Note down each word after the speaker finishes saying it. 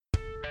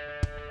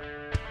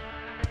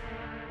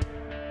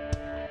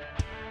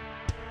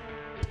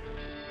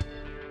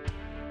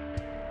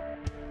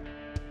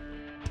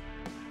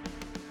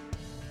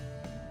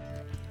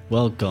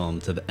Welcome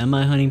to the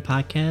MI Hunting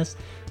Podcast.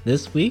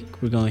 This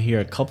week, we're going to hear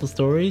a couple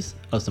stories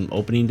of some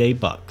opening day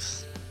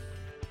bucks.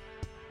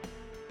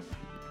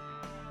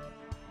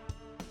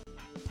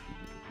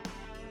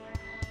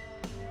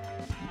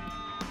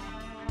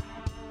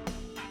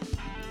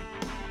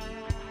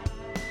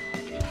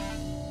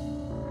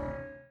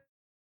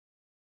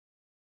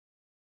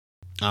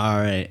 All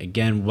right,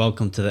 again,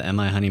 welcome to the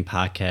MI Hunting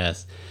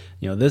Podcast.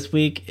 This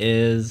week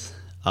is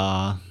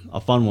a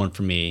fun one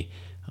for me.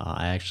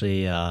 I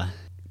actually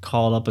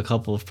called up a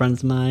couple of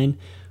friends of mine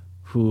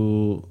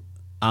who,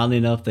 oddly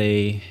enough,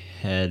 they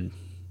had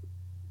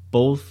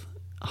both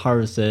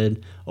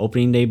harvested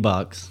opening day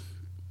bucks.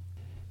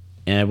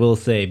 And I will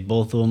say,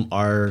 both of them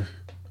are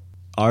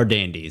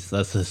dandies.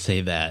 Let's just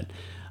say that.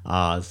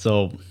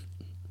 So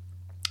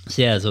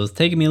it's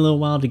taking me a little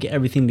while to get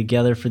everything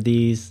together for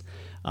these.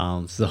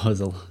 So it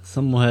was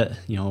somewhat,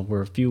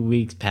 we're a few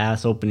weeks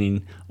past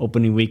opening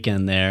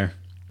weekend there,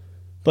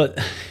 but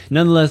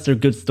nonetheless, they're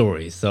good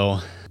stories.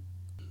 So,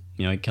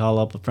 I called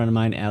up a friend of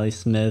mine, Allie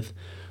Smith,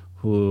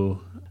 who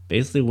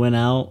basically went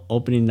out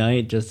opening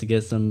night just to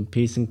get some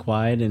peace and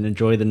quiet and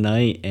enjoy the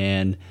night,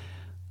 and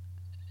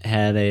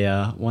had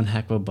a one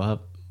heck of a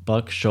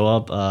buck show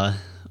up,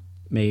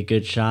 make a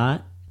good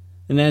shot.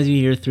 And as you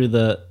hear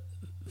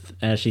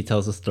as she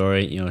tells the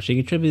story, she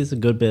contributes a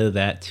good bit of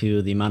that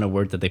to the amount of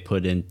work that they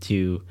put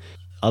into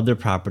other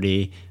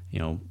property,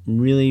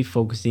 really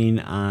focusing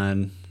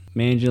on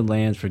managing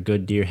lands for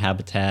good deer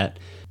habitat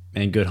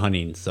and good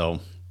hunting. So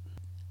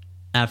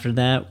after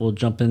that, we'll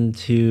jump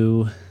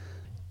into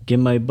give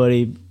my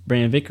buddy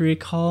Brandon Vickery a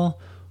call,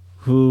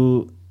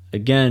 who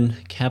again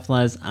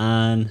capitalized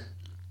on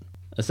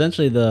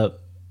essentially the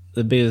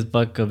biggest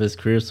buck of his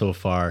career so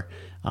far.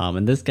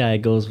 And this guy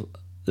goes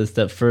a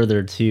step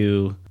further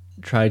to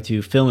try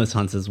to film his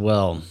hunts as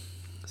well.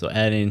 So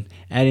adding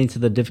to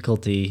the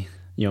difficulty,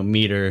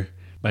 meter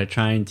by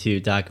trying to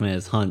document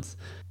his hunts.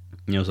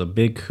 So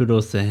big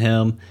kudos to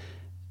him.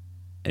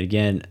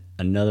 Again,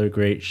 another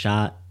great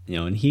shot.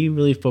 And he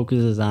really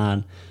focuses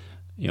on,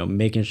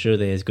 making sure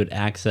that he has good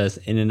access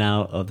in and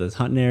out of this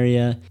hunting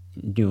area.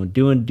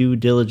 Doing due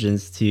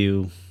diligence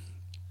to,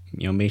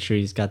 make sure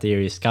he's got the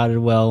area scouted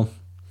well,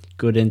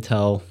 good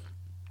intel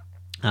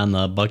on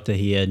the buck that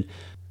he had.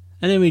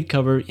 And then we'd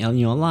cover, a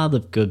lot of the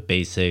good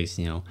basics,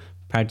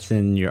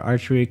 practicing your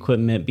archery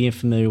equipment, being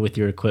familiar with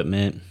your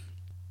equipment,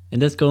 and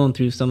just going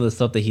through some of the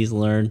stuff that he's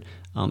learned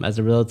as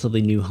a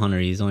relatively new hunter.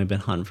 He's only been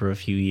hunting for a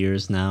few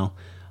years now,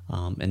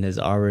 and has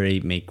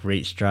already made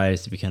great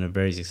strides to become a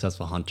very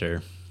successful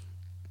hunter.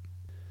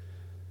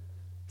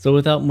 So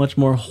without much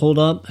more hold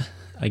up,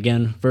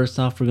 again, first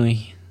off, we're going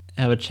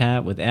to have a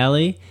chat with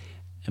Allie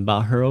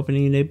about her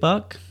opening day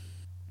buck.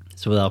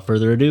 So without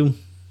further ado,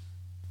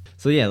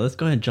 let's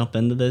go ahead and jump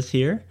into this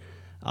here.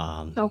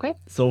 Okay.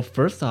 So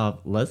first off,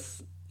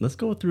 let's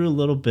go through a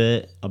little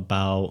bit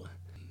about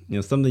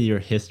some of your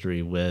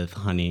history with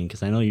hunting,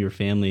 because I know your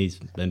family's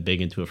been big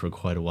into it for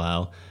quite a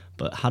while.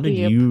 But how did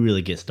you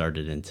really get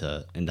started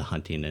into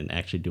hunting and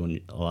actually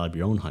doing a lot of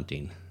your own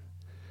hunting?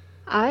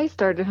 I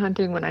started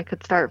hunting when I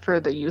could start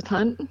for the youth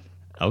hunt.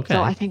 Okay.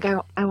 So I think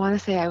I want to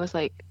say I was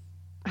like,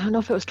 I don't know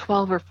if it was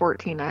 12 or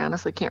 14. I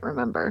honestly can't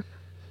remember.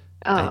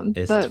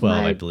 It's but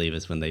 12, I believe,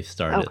 is when they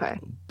started. Okay.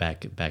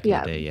 Back in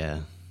the day, yeah.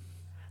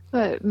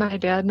 But my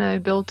dad and I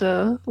built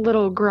a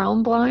little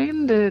ground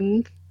blind,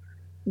 and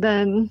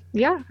then,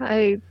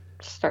 I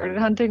started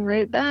hunting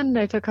right then.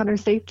 I took hunter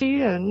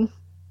safety and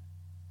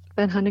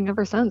been hunting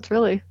ever since,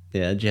 really.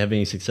 Yeah, did you have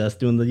any success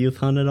doing the youth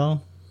hunt at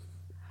all?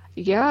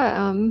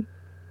 Yeah,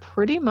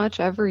 pretty much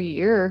every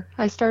year.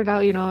 I started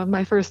out,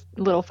 my first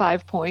little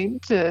 5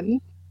 point and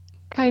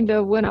kind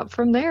of went up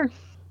from there.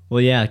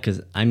 Well, yeah,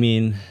 because,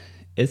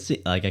 it's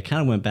like I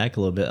kind of went back a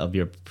little bit of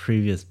your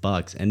previous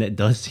bucks, and it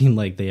does seem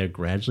like they are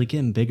gradually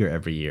getting bigger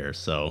every year.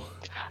 So,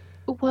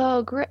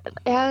 Well,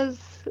 as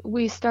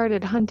we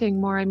started hunting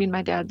more,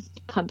 my dad's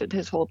hunted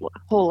his whole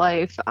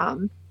life,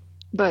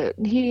 but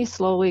he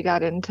slowly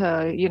got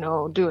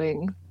into,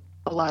 doing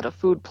a lot of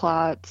food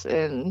plots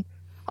and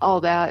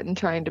all that, and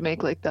trying to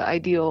make like the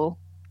ideal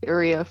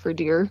area for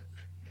deer.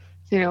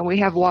 So, we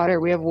have water,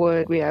 we have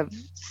wood, we have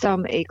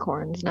some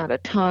acorns, not a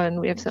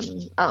ton. We have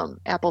some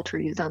apple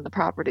trees on the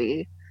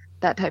property,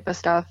 that type of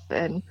stuff.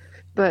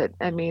 But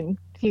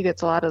he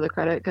gets a lot of the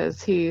credit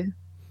because he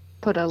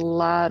put a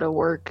lot of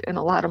work and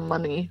a lot of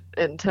money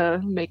into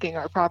making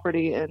our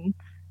property and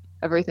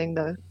everything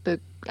the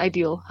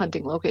ideal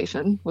hunting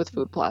location with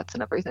food plots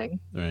and everything.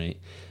 Right.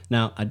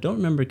 Now, I don't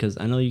remember, because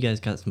I know you guys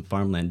got some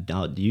farmland.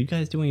 Now, do you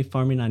guys do any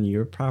farming on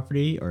your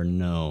property or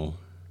no?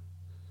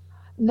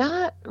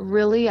 Not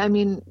really.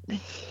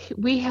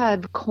 We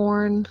had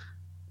corn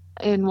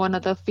in one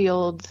of the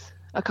fields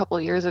a couple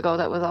of years ago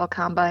that was all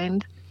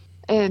combined.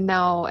 And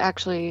now,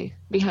 actually,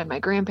 behind my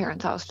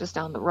grandparents' house, just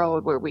down the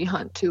road where we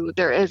hunt too,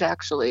 there is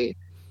actually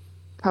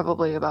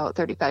probably about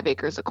 35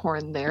 acres of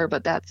corn there,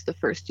 but that's the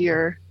first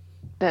year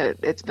that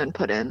it's been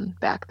put in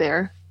back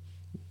there.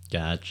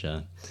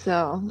 Gotcha.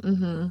 So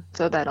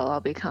that'll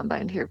all be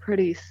combined here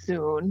pretty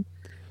soon.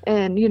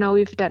 And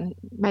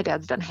my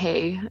dad's done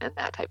hay and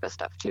that type of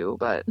stuff too,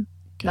 but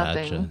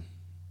Gotcha. nothing.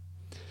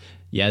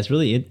 Yeah, it's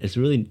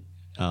really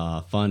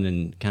fun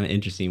and kind of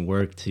interesting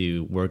work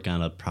to work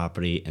on a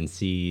property and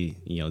see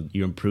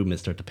your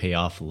improvements start to pay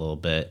off a little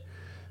bit.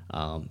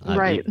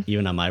 Right.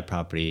 Even on my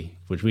property,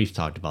 which we've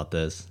talked about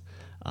this,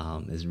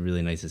 it's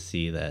really nice to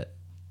see that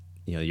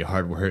your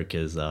hard work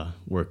is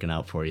working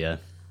out for you.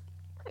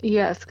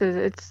 Yes, because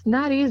it's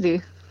not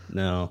easy.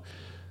 No,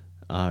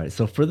 all right.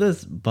 So for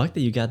this buck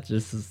that you got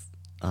this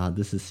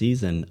is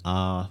season,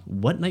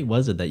 what night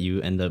was it that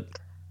you end up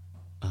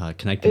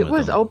connecting It with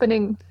was him?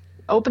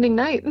 opening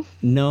night.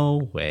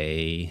 No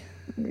way.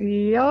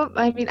 Yep.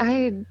 I mean,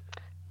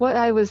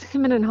 I was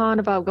hemming and hawing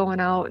about going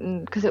out,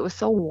 and because it was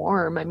so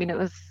warm. I mean, it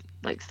was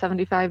like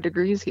 75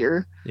 degrees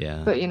here,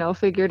 Yeah. but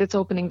figured it's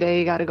opening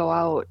day, got to go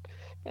out.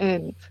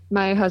 And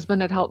my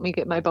husband had helped me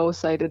get my bow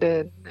sighted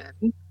in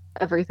and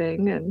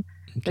everything. And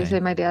they Okay. say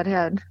my dad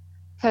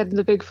had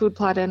the big food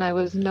plot in. I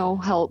was no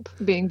help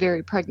being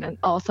very pregnant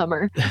all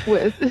summer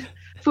with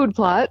food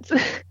plots,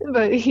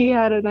 but he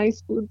had a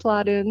nice food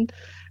plot in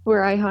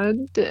where I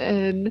hunt.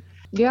 And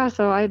yeah,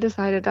 so I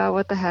decided, oh,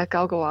 what the heck,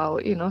 I'll go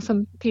out,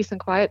 some peace and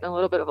quiet and a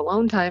little bit of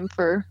alone time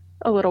for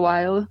a little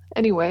while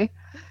anyway.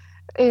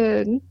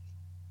 And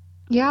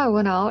yeah, I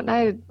went out and I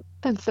had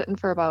been sitting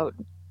for about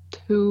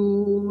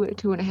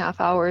 2.5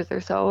 hours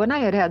or so, and I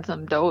had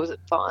some does and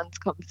fawns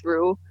come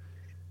through,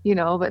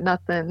 but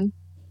nothing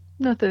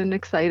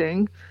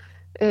exciting.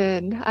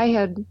 And I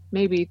had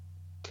maybe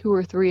two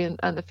or three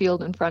on the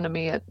field in front of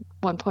me at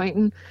one point,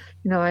 and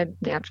I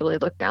naturally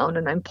look down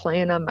and I'm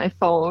playing on my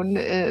phone,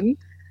 and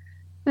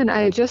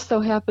I just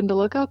so happened to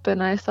look up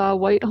and I saw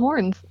white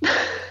horns.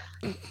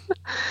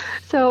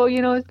 So,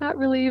 it's not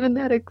really even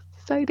that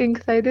exciting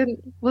because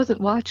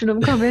wasn't watching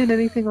them come in,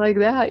 anything like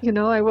that.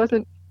 I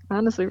wasn't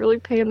honestly really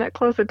paying that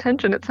close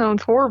attention. It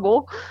sounds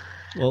horrible,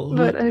 Well,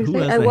 but I who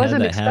say I hasn't had wasn't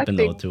that happen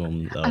though expecting, to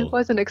him I though?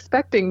 wasn't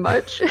expecting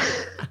much.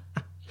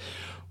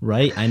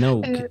 Right? I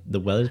know And, the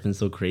weather's been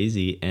so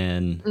crazy,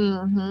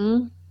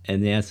 hmm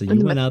and yeah, so and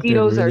you the went out there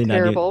mosquitoes are really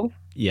not even. terrible.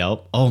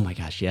 Yep. Oh my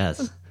gosh,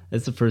 yes.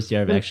 It's the first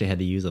year I've And actually had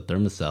to use a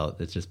thermocell.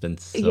 It's just been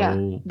yeah,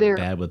 so they're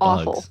bad with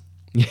awful, bugs.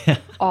 Yeah.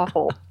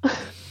 awful.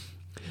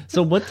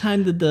 So what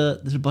time did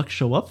the buck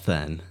show up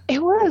then?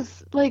 It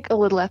was like a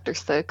little after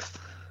 6.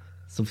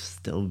 So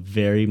still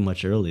very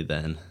much early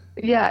then.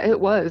 Yeah, it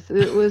was.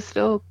 It was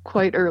still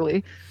quite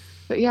early.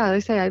 But yeah, they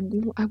say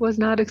I was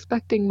not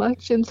expecting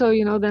much, and so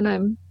then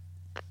I'm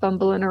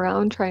fumbling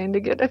around trying to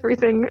get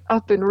everything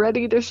up and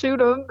ready to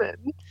shoot him.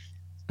 And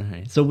All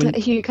right. So when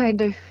he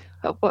kind of,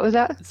 what was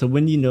that? so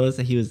when you noticed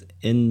that he was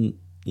in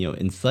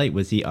sight,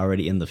 was he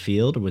already in the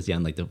field or was he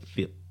on like the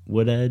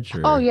wood edge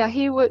Oh or yeah,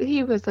 he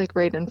was like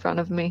right in front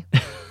of me.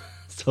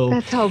 so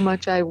That's how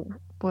much I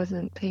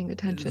wasn't paying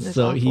attention, as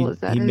so awful he as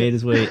that he made is.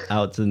 his way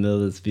out to the middle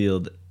of this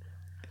field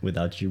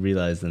without you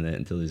realizing it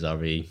until he's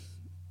already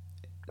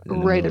in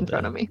the Right middle of in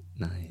front the of me.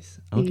 nice.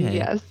 Okay.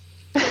 Yes.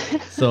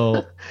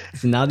 So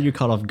now that you're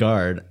caught off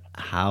guard,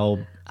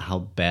 how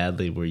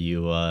badly were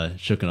you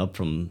shooken up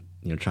from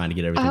trying to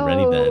get everything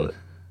ready Oh, then?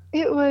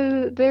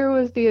 there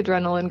was the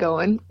adrenaline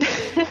going.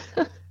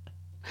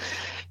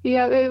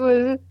 Yeah, it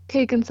was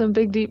taking some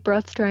big deep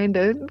breaths trying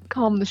to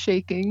calm the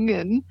shaking,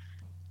 and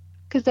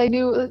because I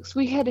knew, so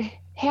we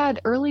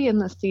had early in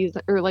the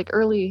season, or like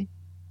early,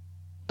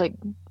 like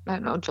I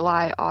don't know,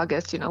 July,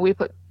 August, we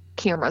put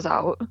cameras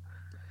out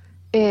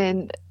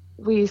and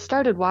we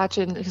started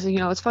watching because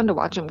it's fun to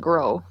watch them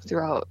grow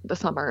throughout the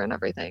summer and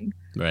everything.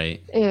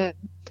 Right. And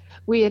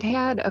we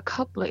had a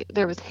couple,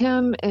 there was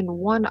him and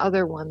one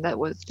other one that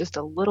was just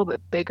a little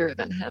bit bigger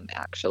than him,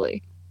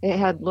 actually. It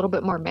had a little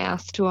bit more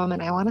mass to him,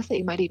 and I want to say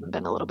he might even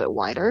been a little bit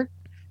wider.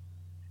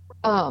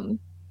 Um,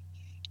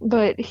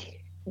 but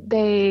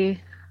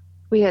they,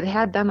 we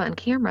had them on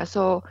camera,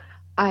 so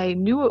I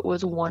knew it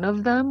was one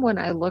of them when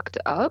I looked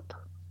up,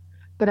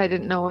 but I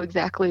didn't know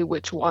exactly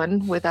which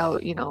one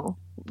without,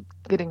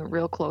 getting a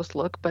real close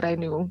look, but I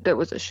knew that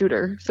was a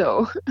shooter.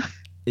 So,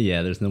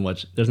 Yeah, there's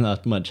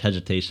not much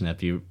hesitation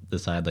after you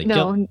decide like,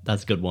 yep, no,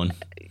 that's a good one.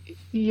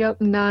 yep,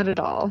 not at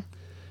all.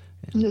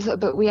 So,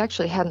 but we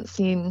actually hadn't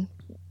seen,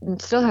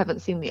 still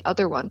haven't seen the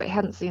other one, but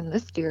hadn't seen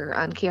this deer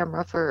on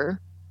camera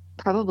for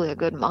probably a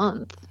good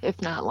month,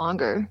 if not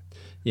longer.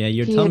 Yeah,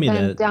 you're He telling had me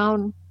been that.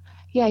 down,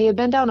 yeah, he had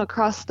been down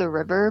across the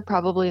river,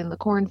 probably in the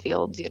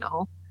cornfields,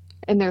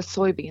 and there's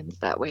soybeans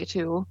that way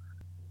too.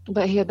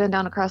 But he had been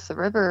down across the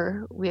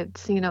river. We had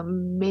seen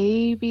him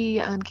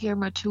maybe on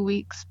camera 2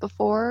 weeks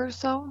before or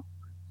so,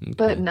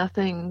 but Okay,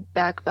 nothing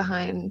back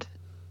behind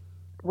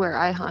where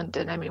I hunt.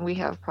 And I mean, we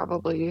have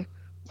probably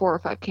 4 or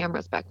 5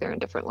 cameras back there in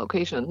different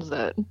locations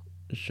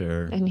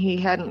sure, and he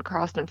hadn't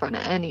crossed in front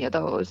of any of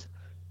those.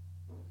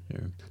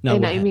 sure. Now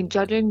And what? I mean,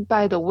 judging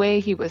by the way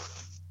he was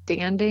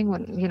standing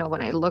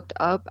when I looked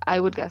up, I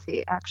would guess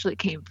he actually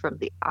came from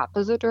the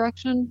opposite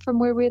direction from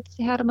where we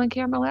had him on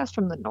camera last,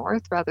 from the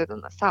north rather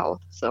than the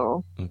south.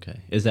 So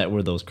Okay, is that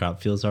where those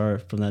crop fields are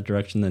from that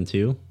direction then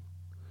too?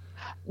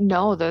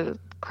 no, the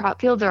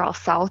crop fields are all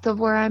south of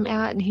where I'm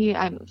at, and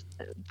I'm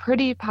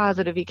pretty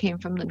positive he came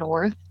from the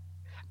north.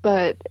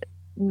 But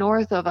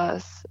north of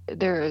us,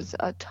 there's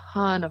a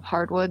ton of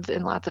hardwoods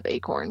and lots of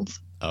acorns.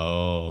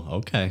 Oh,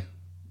 okay.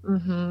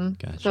 So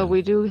Gotcha.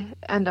 we do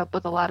end up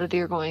with a lot of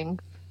deer going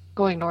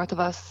north of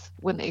us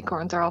when the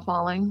acorns are all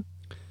falling.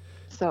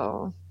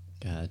 So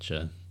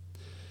Gotcha.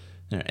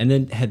 All right. And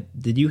then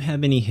did you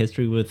have any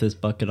history with this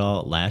buck at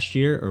all last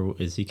year, or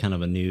is he kind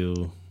of a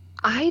new?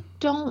 I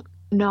don't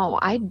know.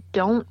 I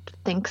don't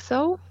think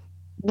so.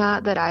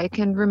 Not that I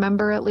can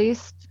remember, at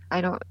least.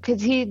 I don't,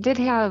 because he did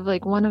have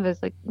like one of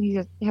his, like, he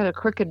had a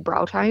crooked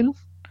brow tine.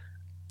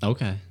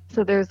 Okay.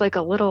 So there's like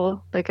a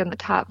little, like in the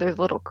top, there's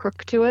a little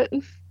crook to it.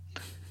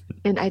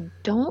 And I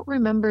don't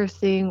remember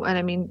seeing, and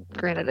I mean,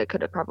 granted, it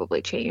could have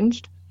probably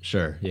changed,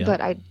 Sure. Yeah. but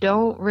I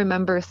don't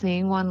remember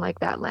seeing one like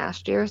that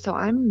last year. So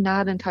I'm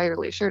not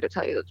entirely sure, to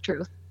tell you the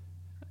truth.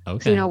 So,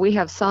 Okay. we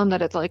have some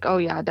that it's like, oh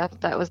yeah,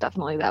 that was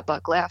definitely that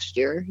buck last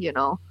year,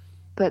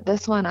 but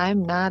this one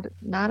I'm not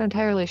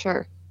entirely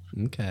sure.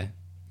 Okay.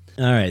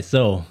 All right.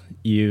 So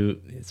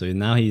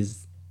now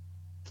he's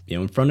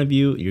in front of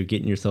you. You're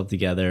getting yourself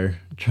together,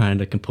 trying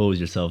to compose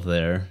yourself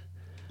there,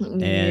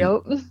 and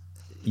Yep.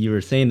 you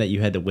were saying that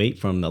you had to wait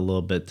for him a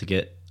little bit to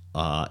get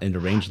into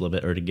range a little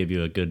bit or to give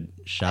you a good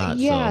shot.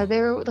 Yeah,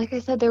 So like I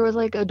said, there was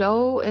like a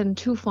doe and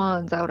two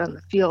fawns out on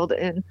the field,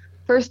 and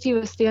first he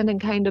was standing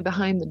kind of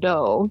behind the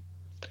doe,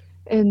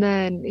 and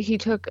then he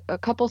took a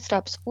couple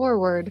steps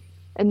forward,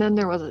 and then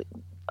there was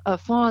a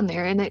fawn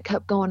there, and it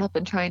kept going up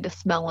and trying to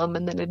smell him,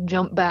 and then it'd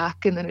jump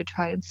back, and then it'd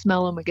try and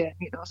smell him again,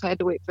 So I had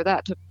to wait for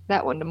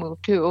that one to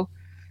move too.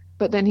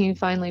 But then he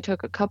finally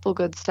took a couple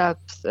good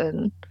steps,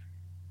 and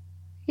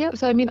yep.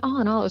 So I mean,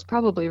 all in all, it was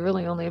probably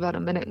really only about a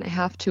minute and a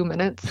half, 2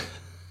 minutes.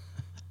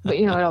 But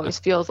it always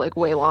feels like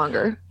way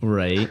longer.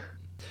 right.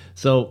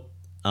 So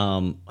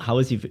how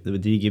was he?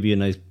 Did he give you a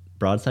nice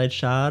broadside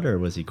shot, or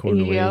was he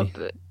quartered away?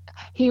 Yep.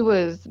 He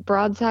was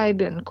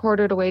broadside and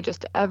quartered away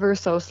just ever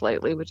so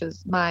slightly, which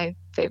is my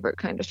favorite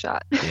kind of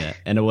shot. Yeah.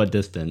 And at what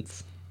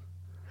distance?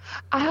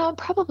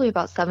 Probably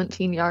about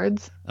 17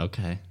 yards,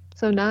 Okay.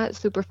 so not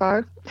super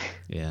far.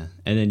 Yeah.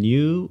 And then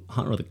you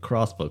hunt with a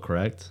crossbow,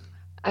 correct?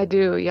 I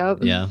do, yep.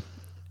 Yeah.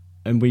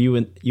 And were you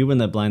in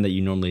the blind that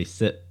you normally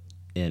sit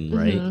in,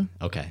 right? hmm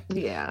Okay.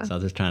 Yeah. So I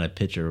was just trying to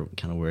picture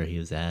kind of where he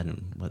was at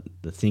and what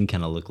the scene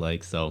kind of looked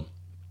like. So,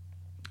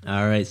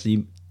 all right. So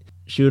you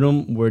shoot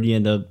him. Where do you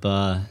end up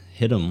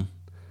hit him?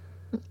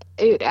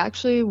 It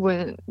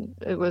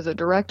was a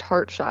direct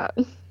heart shot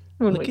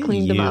when we Look at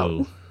cleaned him out.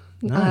 you.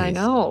 I Nice.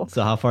 know,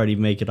 So how far do you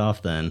make it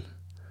off then?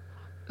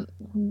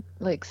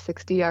 like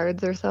 60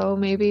 yards or so,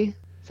 maybe.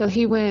 So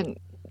he ran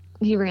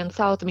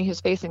south of me. He was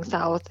facing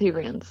south. He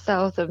ran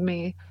south of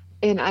me.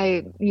 And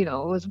I,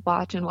 was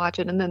watching.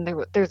 And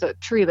then there's a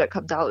tree that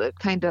comes out that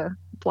kind of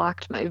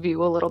blocked my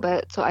view a little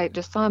bit. So I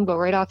just saw him go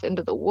right off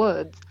into the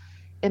woods.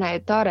 And I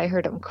had thought I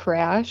heard him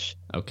crash,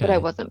 but I Okay.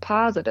 wasn't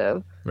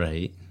positive.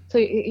 Right. So,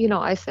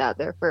 I sat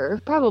there for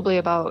probably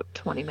about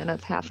 20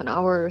 minutes, half an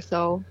hour or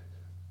so.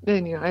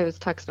 And, I was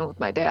texting with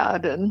my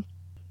dad. And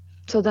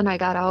so then I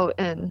got out,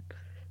 and,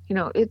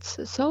 it's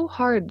so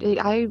hard.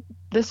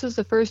 This was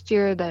the first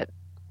year that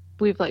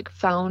we've like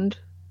found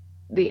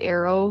the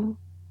arrow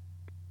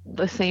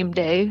the same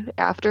day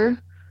after,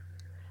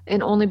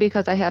 and only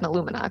because I had an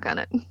Illuminoc on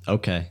it.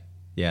 Okay.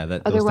 Yeah, those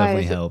definitely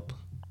Otherwise, help.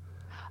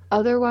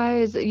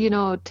 otherwise,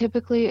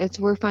 typically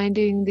we're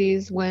finding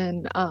these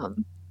when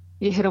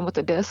you hit them with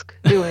a disc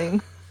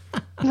doing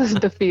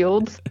the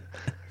fields.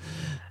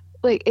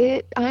 Like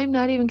I'm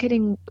not even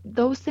kidding.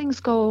 Those things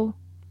go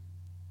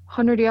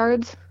 100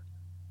 yards.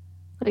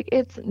 Like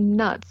it's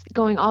nuts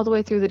going all the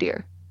way through the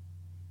deer.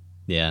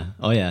 Yeah.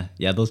 Oh yeah.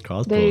 Yeah, those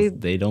crossbows, They,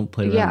 they don't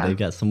play around. yeah, They've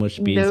got so much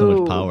speed and so much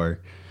no. power.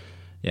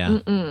 Yeah.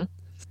 Mm-mm.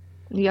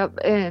 Yep.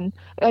 And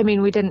I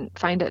mean, we didn't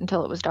find it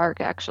until it was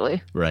dark,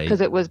 actually, Right.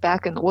 because it was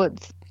back in the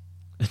woods.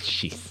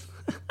 Jeez.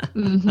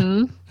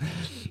 Mm-hmm.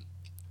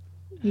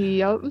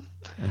 Yep.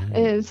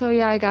 And so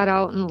yeah, I got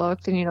out and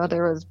looked, and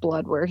there was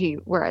blood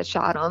where I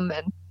shot him,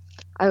 and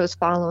I was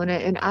following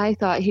it, and I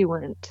thought he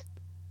went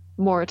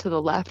more to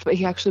the left, but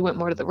he actually went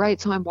more to the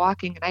right. So I'm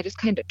walking, and I just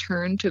kind of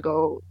turned to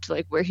go to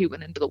like where he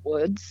went into the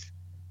woods,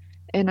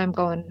 and I'm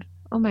going,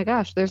 oh my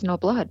gosh, there's no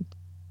blood.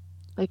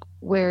 Like,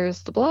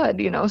 where's the blood?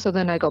 So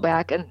then I go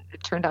back, and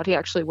it turned out he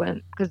actually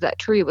went because that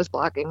tree was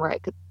blocking where I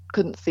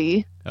couldn't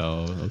see,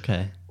 Oh,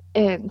 okay.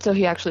 and so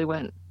he actually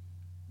went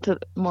to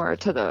more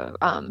to the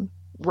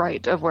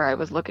right of where I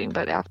was looking.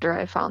 But after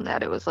I found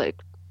that, it was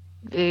like,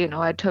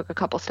 I took a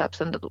couple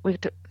steps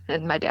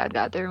and my dad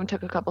got there and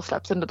took a couple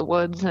steps into the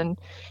woods, and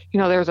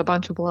there was a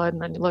bunch of blood,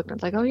 and then you looked, and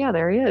it's like, oh yeah,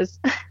 there he is.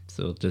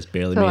 So just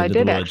barely So made I it into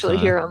did the woods, actually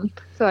huh? hear him.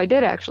 So I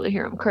did actually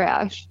hear him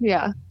crash.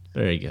 Yeah.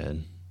 Very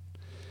good.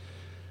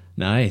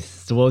 Nice.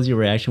 So what was your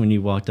reaction when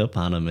you walked up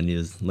on him and he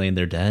was laying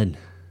there dead?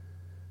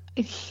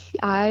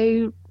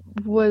 I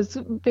was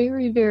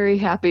very, very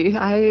happy.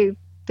 I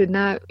did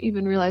not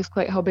even realize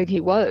quite how big he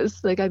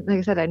was. Like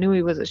I said, I knew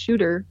he was a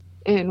shooter,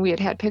 and we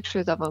had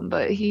pictures of him,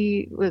 but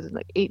he was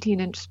like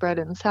 18-inch spread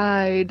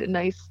inside,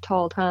 nice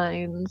tall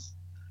tines.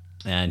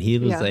 And he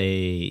was Yeah,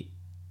 a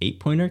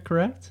 8-pointer,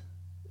 correct?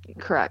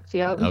 correct.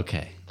 Yep.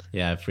 Okay.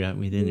 Yeah, I forgot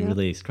we didn't Yep.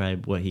 really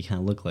describe what he kind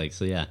of looked like.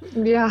 So yeah,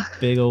 Yeah.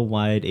 big old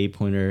wide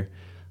 8-pointer.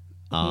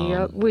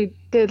 Yep. We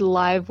did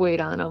live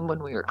weight on them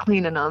when we were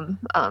cleaning them,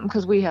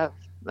 because we have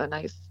a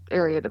nice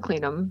area to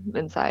clean them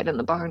inside in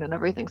the barn and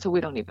everything, so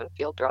we don't even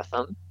field dress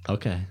them.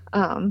 Okay.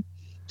 Um,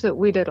 so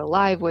we did a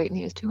live weight, and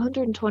he was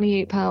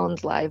 228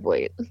 pounds live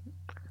weight.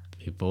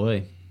 Big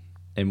boy.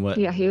 And what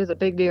Yeah, he was a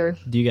big deer.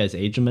 do you guys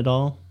age him at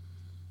all?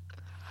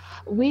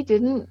 We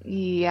didn't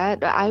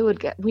yet. I would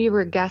get. We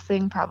were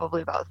guessing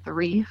probably about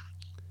 3.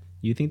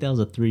 You think that was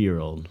a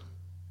 3-year-old?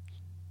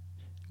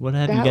 What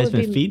have you That guys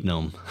would been be feeding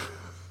him?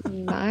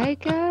 my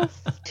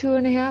guess.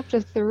 2.5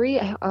 to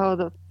 3. Oh,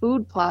 the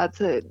food plots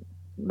that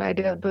my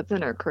dad puts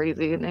in are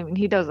crazy, and I mean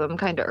he does them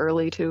kind of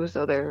early too,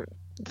 so they're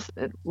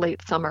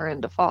late summer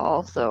into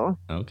fall. So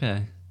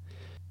Okay.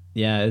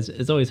 Yeah,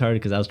 it's always hard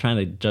because I was trying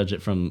to judge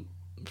it from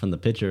the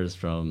pictures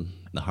from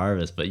the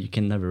harvest, but you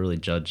can never really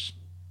judge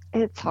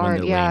it's when hard.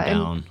 they're Yeah, laying and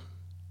down.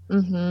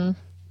 mm-hmm.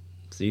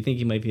 So you think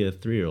he might be a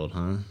 3-year-old,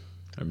 huh?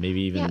 Or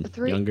maybe Yeah, even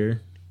 3.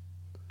 younger?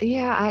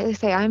 Yeah, I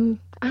say I'm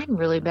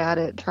really bad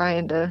at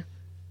trying to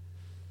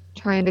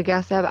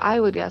guess that, but I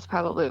would guess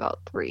probably about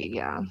 3.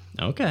 Yeah.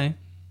 Okay.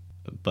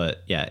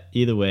 But yeah,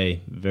 either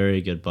way,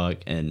 very good buck.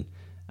 And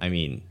I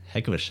mean,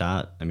 heck of a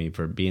shot. I mean,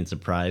 for being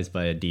surprised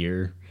by a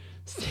deer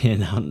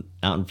standing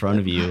out in front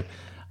of you,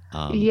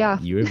 Yeah.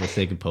 you were able to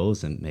stay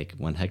composed and make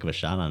one heck of a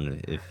shot on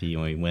it if he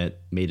only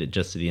made it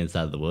just to the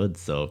inside of the woods.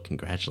 So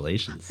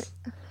congratulations.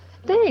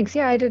 Thanks.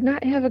 Yeah, I did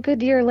not have a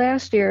good year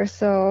last year,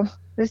 so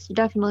this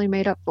definitely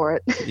made up for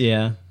it.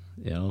 Yeah.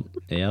 Yep.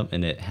 Yep.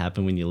 And it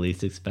happened when you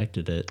least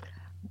expected it.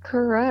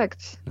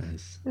 Correct.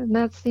 Nice. And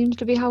that seems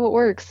to be how it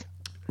works.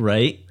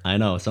 Right? I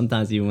know.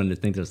 Sometimes even when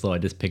things are slow, I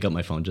just pick up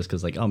my phone just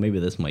because, like, oh, maybe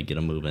this might get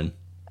them moving.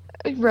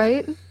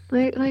 Right?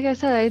 Like I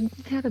said,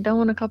 I had a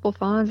doe and a couple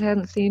fawns,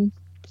 hadn't seen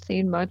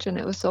much, and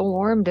it was so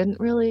warm, didn't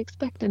really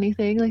expect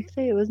anything. Like I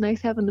say, it was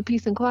nice having the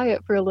peace and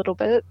quiet for a little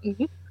bit.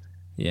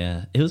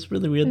 Yeah, it was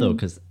really weird though, And-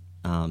 because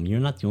you're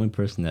not the only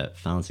person that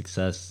found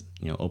success,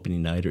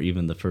 opening night or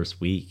even the first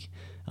week,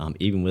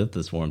 even with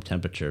this warm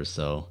temperature.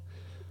 So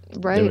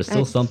there right. was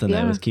still something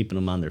that Yeah. was keeping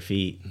them on their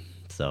feet.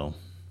 So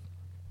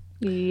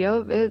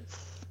Yep.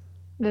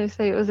 They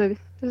say it was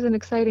an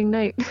exciting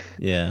night.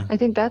 yeah, I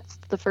think that's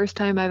the first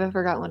time I've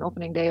ever got one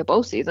opening day of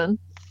bow season.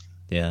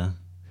 yeah.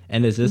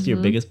 And is this your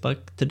hmm biggest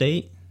buck to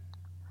date?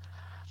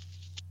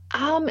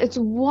 It's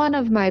one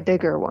of my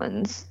bigger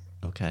ones.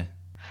 Okay,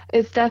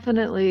 It's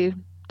definitely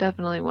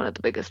one of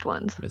the biggest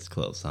ones. it's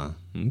close, huh?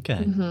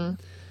 Okay. hmm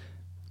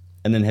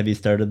And then have you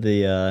started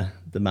the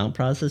mount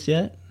process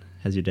yet?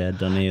 Has your dad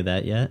done any of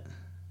that yet?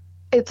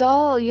 It's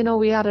all,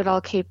 we had it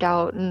all caped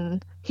out,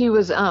 and he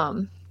was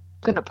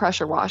gonna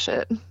pressure wash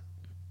it.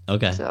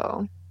 Okay.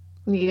 So,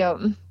 yep.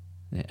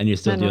 And you're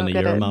still Then doing we'll the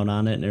get Euro it. mount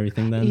on it and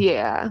everything then?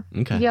 Yeah.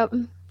 Okay. Yep.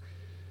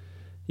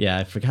 Yeah,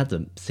 I forgot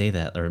to say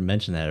that or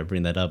mention that or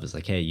bring that up. It's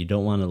like, hey, you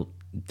don't want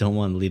to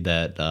leave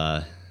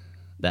that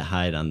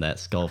hide on that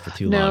skull for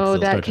too long because No,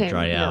 it'll that start to came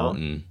dry out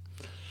no. and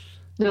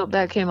Nope,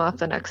 that came off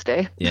the next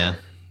day. yeah,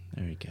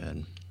 very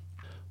good.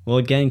 Well,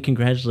 again,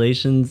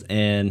 congratulations,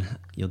 and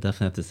you'll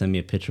definitely have to send me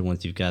a picture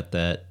once you've got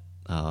that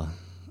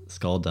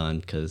skull done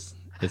because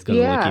it's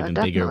going to look Yeah, even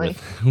bigger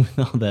definitely. with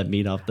all that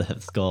meat off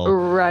that skull.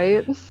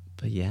 Right.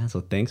 But yeah, so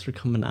thanks for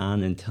coming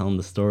on and telling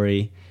the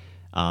story.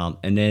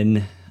 And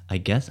then I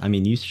guess, I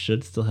mean, you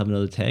should still have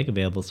another tag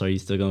available. So are you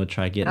still going to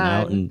try getting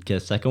out Um, and get a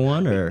second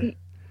one or? y-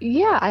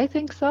 yeah, I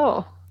think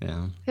so.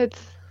 Yeah.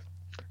 It's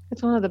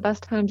one of the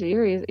best times of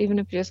year. Even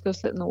if you just go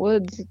sit in the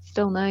woods, it's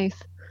still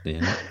nice.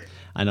 Yeah.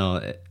 I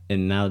know.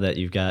 And now that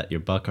you've got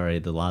your buck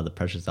already, a lot of the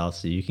pressure's off.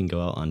 So you can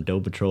go out on doe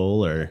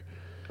patrol or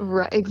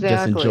Right, just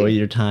enjoy exactly.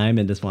 your time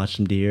and just watch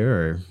some deer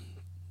or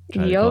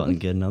try to go Yep, out and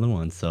get another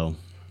one. So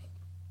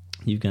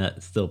you've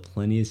got still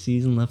plenty of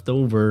season left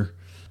over.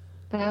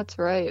 that's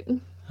right.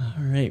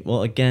 All right.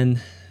 Well,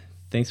 again,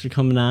 thanks for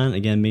coming on.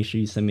 Again, make sure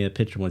you send me a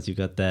picture once you've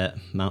got that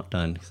mount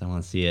done because I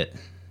want to see it.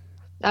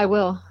 I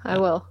will. I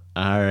will.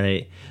 All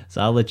right.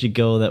 So I'll let you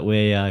go that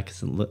way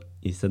because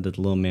you said that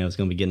the little man was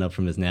going to be getting up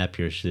from his nap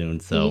here soon.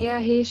 So, Yeah,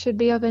 he should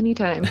be up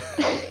anytime.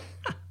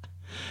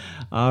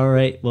 all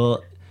right.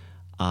 Well,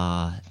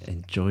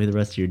 enjoy the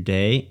rest of your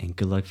day and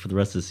good luck for the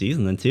rest of the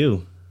season then,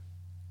 too.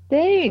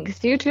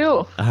 Thanks. You too.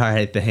 All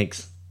right.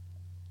 Thanks.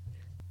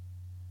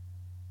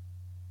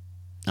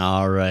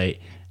 All right.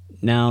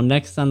 Now,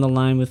 next on the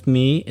line with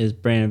me is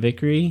Brandon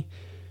Vickery.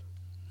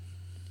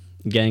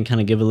 Again, kind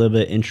of give a little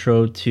bit of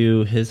intro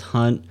to his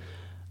hunt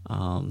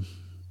at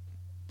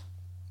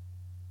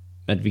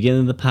the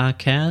beginning of the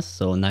podcast,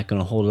 so I'm not going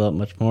to hold it up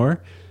much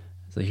more.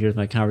 So here's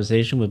my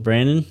conversation with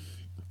Brandon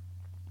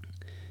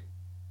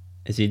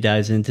as he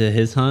dives into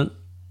his hunt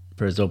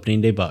for his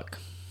opening day buck.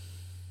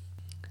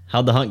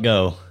 How'd the hunt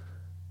go?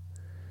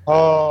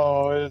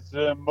 Oh, it's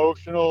an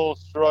emotional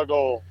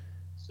struggle.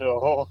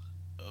 So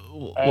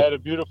I had a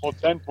beautiful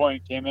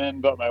 10-point came in,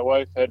 but my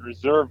wife had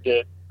reserved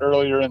it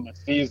earlier in the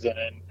season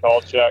and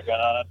called shotgun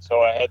on it,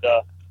 so I had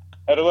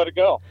to let it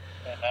go.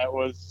 and that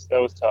was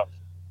tough.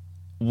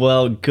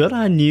 Well, good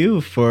on you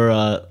for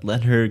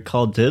letting her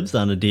call dibs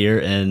on a deer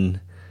and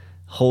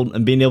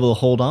being able to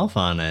hold off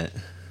on it.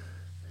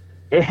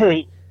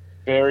 Very,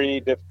 very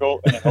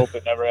difficult, and I hope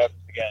it never happens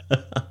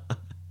again.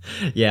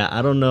 Yeah,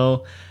 I don't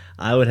know.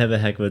 I would have a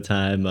heck of a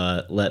time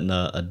letting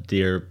a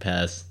deer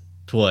pass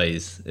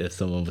twice if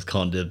someone was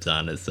calling dibs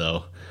on it.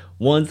 So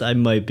once I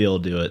might be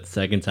able to do it.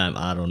 Second time,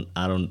 I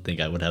don't think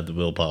I would have the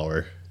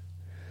willpower.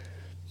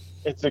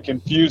 It's a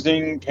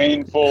confusing,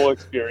 painful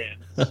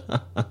experience.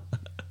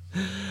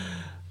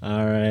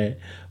 All right.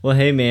 Well,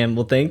 hey, man.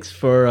 Well, thanks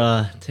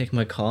for taking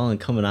my call and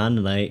coming on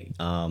tonight.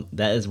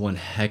 That is one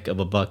heck of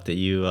a buck that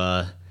you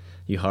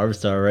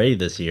harvested already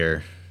this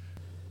year.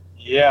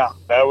 Yeah,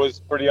 that was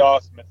pretty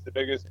awesome. It's the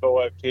biggest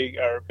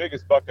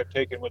biggest buck I've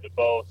taken with a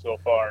bow so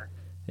far.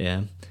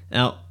 Yeah.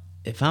 Now,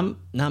 if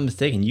I'm not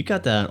mistaken, you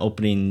got that on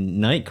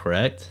opening night,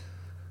 correct?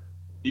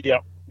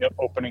 Yep,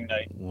 opening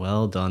night.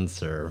 Well done,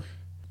 sir.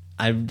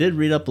 I did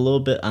read up a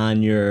little bit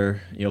on your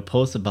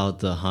post about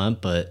the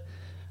hunt, but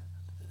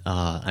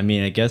I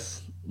mean, I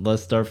guess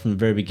let's start from the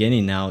very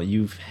beginning. Now,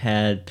 you've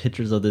had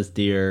pictures of this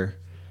deer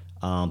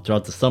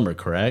throughout the summer,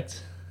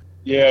 correct?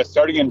 Yeah,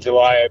 starting in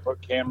July, I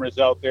put cameras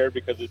out there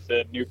because it's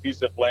a new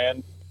piece of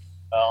land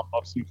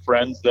of some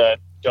friends that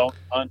don't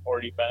hunt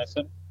or eat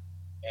venison,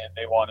 and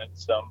they wanted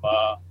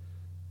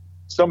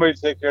somebody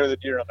to take care of the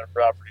deer on their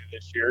property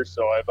this year,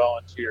 so I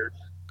volunteered.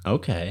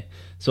 Okay,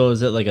 so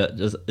is it like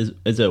is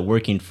it a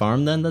working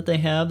farm then that they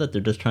have that they're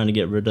just trying to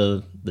get rid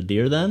of the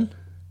deer then?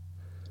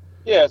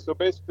 Yeah, so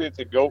basically it's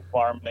a goat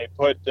farm. They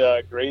put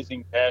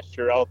grazing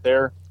pasture out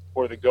there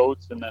for the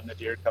goats, and then the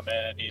deer come in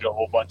and eat a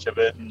whole bunch of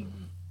it, and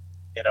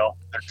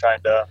they're trying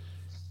to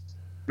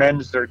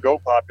manage their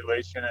goat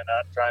population and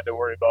not trying to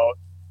worry about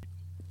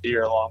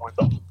deer along with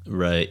them.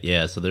 Right,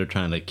 yeah, so they're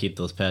trying to keep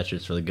those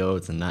pastures for the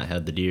goats and not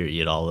have the deer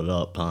eat all it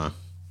up, huh?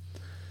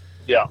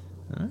 Yeah.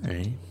 All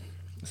right.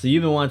 So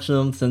you've been watching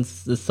them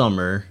since the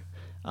summer.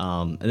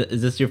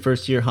 Is this your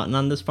first year hunting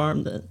on this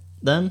farm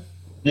then?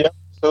 Yeah.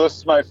 So this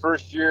is my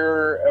first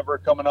year ever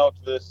coming out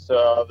to this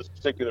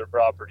particular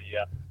property,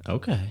 yeah.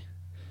 Okay.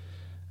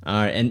 All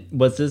right, and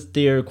was this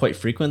deer quite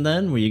frequent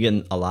then? Were you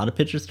getting a lot of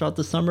pictures throughout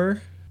the summer?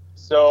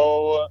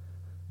 So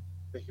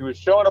he was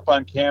showing up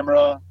on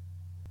camera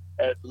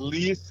at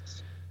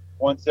least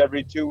once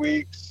every 2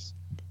 weeks,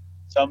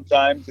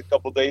 sometimes a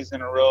couple days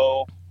in a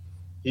row.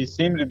 He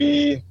seemed to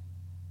be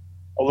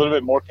a little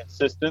bit more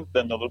consistent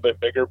than the little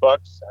bit bigger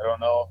bucks. I don't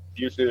know.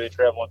 Usually they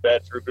travel in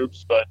bachelor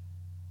groups, but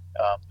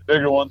the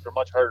bigger ones were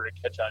much harder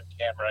to catch on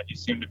camera. He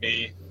seemed to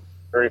be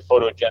very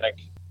photogenic.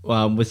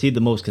 Was he the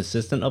most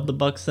consistent of the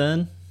bucks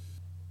then?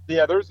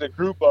 Yeah, there's a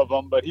group of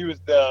them, but he was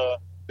the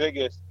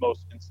biggest,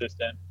 most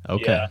consistent.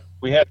 Okay. Yeah,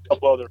 we had a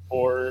couple other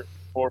 4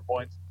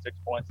 points, 6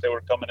 points that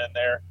were coming in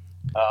there,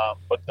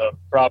 but the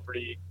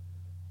property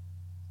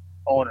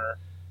owner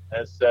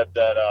has said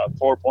that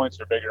 4 points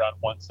or bigger on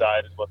one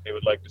side is what they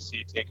would like to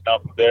see taken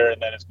off of there,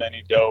 and then as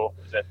many doe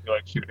as they feel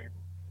like shooting.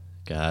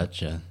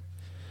 Gotcha.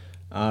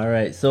 All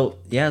right, so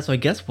I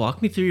guess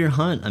walk me through your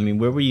hunt. I mean,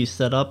 where were you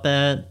set up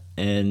at,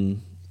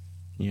 and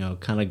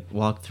kind of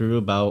walk through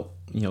about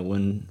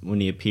when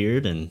he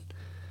appeared and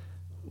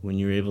when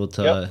you were able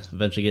to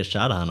eventually get a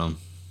shot on him.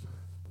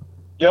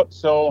 Yep.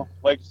 So,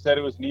 like you said,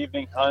 it was an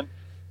evening hunt.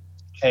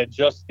 Had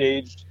just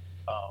staged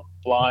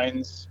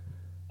blinds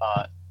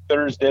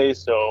Thursday,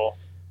 so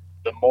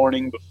the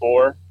morning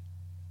before.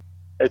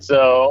 It's a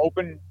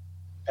open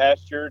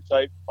pasture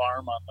type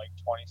farm on like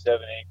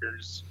 27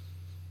 acres.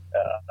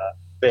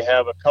 They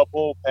have a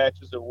couple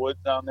patches of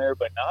woods on there,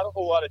 but not a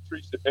whole lot of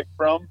trees to pick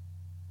from.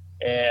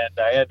 And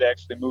I had to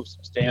actually move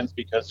some stands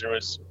because there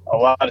was a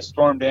lot of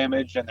storm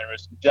damage and there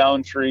was some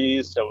down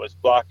trees, so it was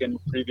blocking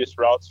previous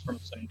routes from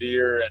some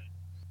deer. And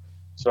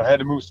so I had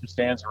to move some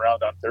stands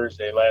around on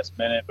Thursday last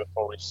minute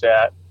before we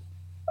sat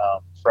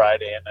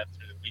Friday and then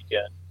through the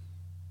weekend.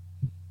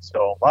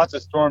 So lots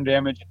of storm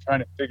damage and trying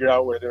to figure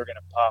out where they were going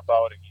to pop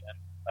out again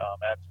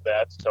after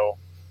that. So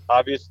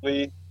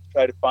obviously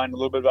try to find a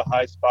little bit of a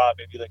high spot,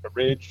 maybe like a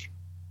ridge.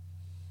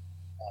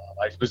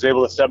 I was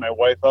able to set my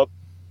wife up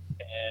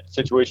in a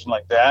situation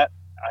like that.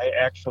 I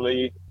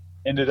actually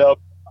ended up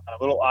on a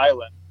little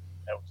island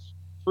that was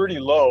pretty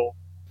low,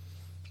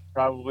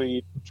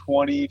 probably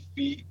 20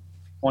 feet,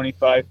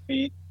 25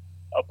 feet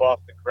up off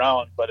the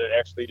ground, but it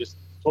actually just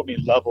put me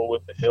level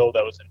with the hill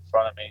that was in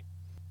front of me.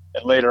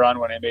 And later on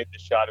when I made the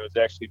shot, it was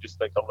actually just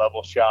like a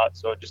level shot,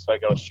 so just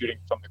like I was shooting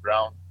from the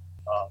ground.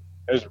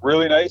 It was a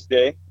really nice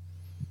day.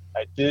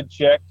 I did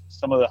check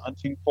some of the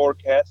hunting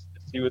forecasts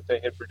to see what they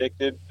had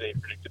predicted. They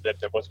predicted that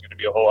there wasn't going to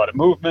be a whole lot of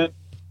movement,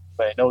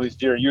 but I know these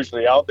deer are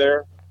usually out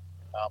there.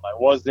 I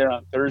was there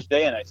on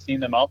Thursday, and I seen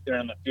them out there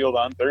in the field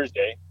on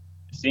Thursday.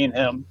 I seen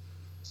him,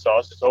 so I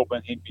was just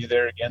hoping he'd be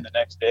there again the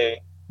next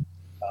day.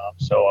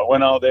 So I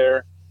went out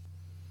there,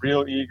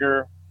 real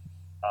eager.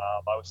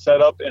 I was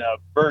set up in a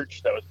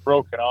birch that was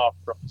broken off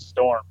from the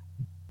storm.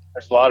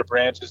 There's a lot of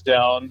branches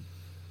down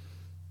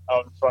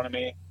out in front of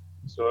me,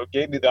 so it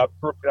gave me the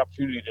perfect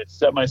opportunity to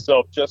set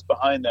myself just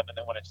behind them. And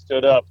then when I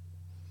stood up,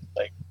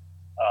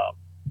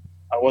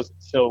 I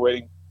wasn't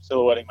silhouetting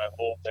my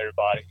whole entire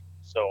body.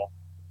 So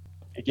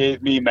it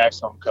gave me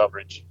maximum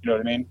coverage. You know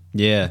what I mean?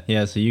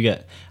 Yeah. So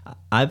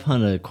I've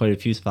hunted quite a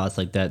few spots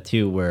like that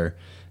too, where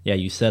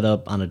you set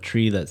up on a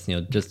tree that's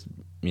just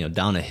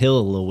down a hill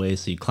a little way,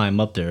 so you climb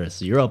up there,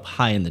 so you're up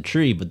high in the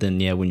tree, but then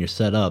when you're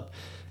set up,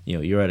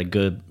 you're at a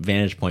good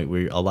vantage point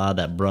where a lot of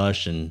that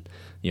brush and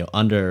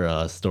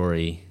under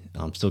story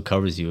still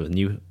covers you, and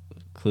you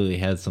clearly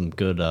had some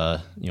good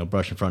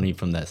brush in front of you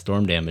from that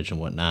storm damage and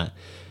whatnot,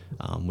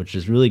 which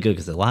is really good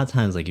because a lot of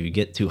times, like if you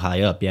get too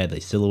high up, they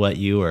silhouette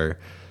you, or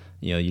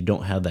you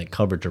don't have that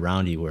coverage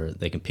around you where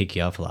they can pick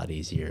you off a lot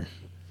easier.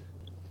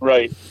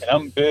 Right. And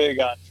I'm big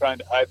on trying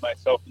to hide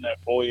myself in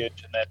that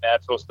foliage and that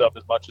natural stuff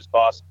as much as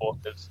possible,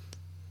 because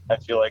I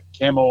feel like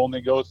camo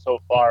only goes so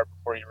far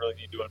before you really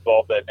need to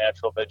involve that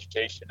natural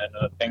vegetation and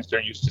the things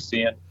they're used to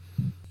seeing.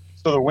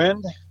 So the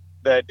wind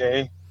that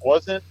day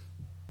wasn't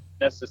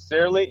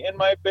necessarily in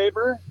my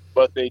favor,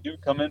 but they do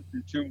come in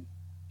from two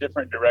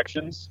different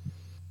directions.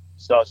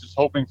 So I was just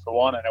hoping for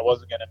one, and I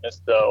wasn't going to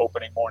miss the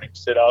opening morning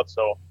sit out.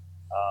 So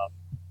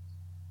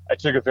I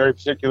took a very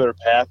particular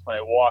path when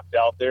I walked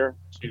out there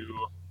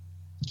to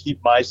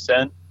keep my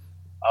scent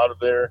out of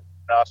their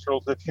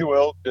nostrils, if you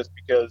will, just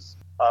because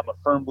I'm a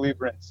firm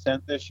believer in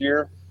scent this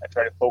year. I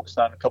try to focus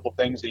on a couple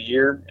things a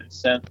year, and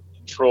scent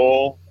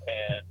control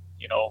and,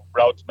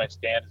 route to my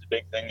stand is a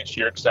big thing this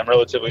year because I'm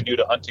relatively new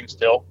to hunting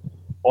still.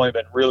 Only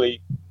been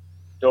really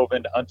dove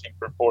into hunting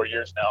for 4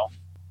 years now.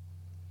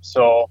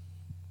 So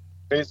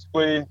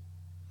basically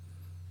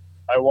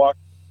I walked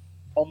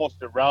almost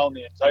around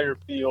the entire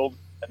field,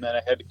 and then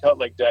I had to cut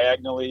like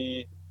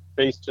diagonally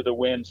face to the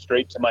wind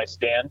straight to my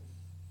stand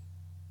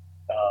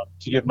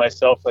to give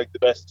myself like the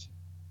best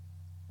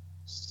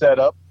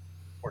setup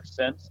for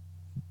scent.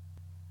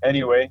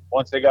 Anyway,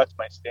 once I got to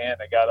my stand,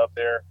 I got up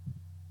there,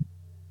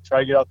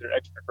 try to get out there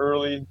extra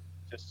early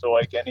just so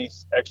like any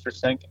extra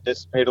scent can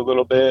dissipate a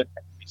little bit,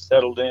 I can be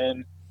settled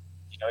in.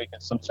 You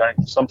can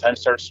sometimes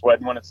start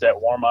sweating when it's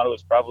that warm out. It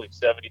was probably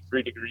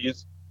 73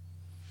 degrees,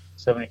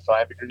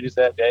 75 degrees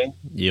that day.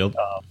 Yep.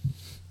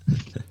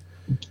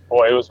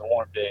 Boy, it was a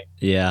warm day.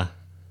 Yeah.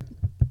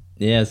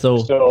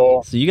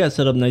 So you got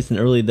set up nice and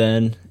early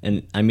then,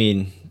 and I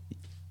mean,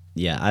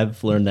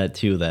 I've learned that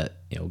too. That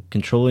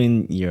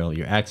controlling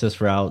your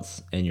access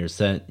routes and your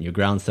scent, your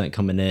ground scent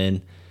coming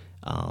in,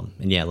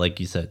 and like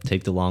you said,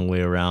 take the long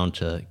way around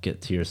to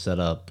get to your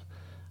setup.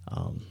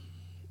 And,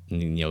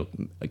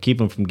 keep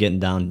them from getting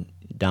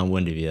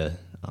downwind of you.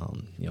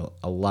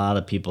 A lot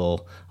of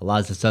people, a lot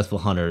of successful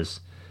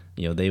hunters,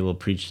 they will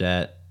preach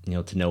that,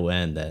 to no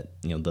end, that,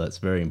 that's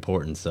very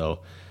important.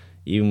 So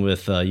even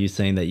with you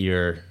saying that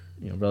you're,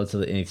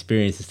 relatively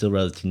inexperienced and still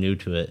relatively new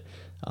to it,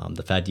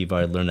 the fact you've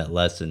already learned that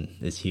lesson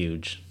is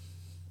huge.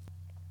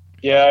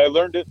 Yeah, I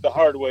learned it the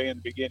hard way in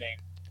the beginning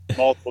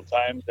multiple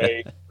times.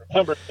 I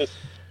remember just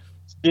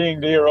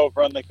seeing deer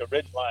over on like a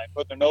ridge line,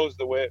 put their nose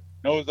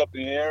up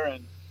in the air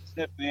and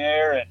sniff in the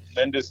air, and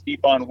then just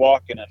keep on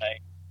walking. And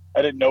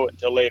I didn't know it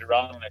until later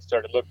on when I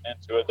started looking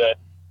into it that,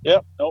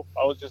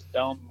 I was just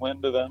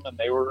downwind of them, and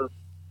they were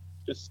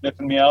just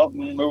sniffing me out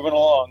and moving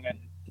along. And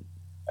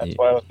that's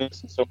why I was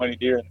missing so many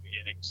deer in the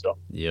beginning. So,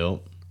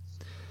 yep.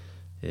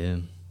 Yeah.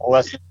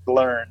 Lessons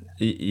learned.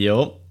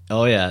 Yep.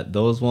 Oh, yeah.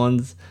 Those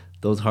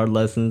hard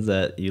lessons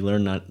that you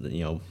learn, not,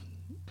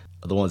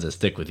 are the ones that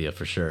stick with you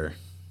for sure.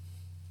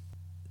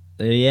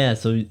 Yeah.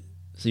 So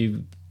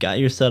you got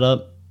your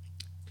setup.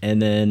 And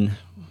then,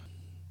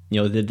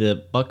 did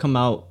the buck come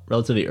out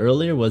relatively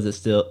early, or was it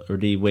still, or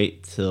did he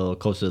wait till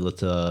closer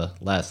to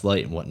last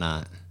light and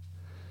whatnot?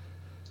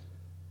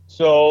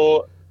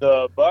 So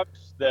the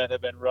bucks that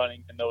have been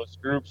running in those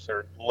groups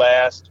are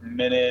last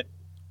minute,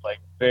 like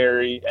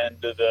very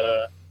end of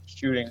the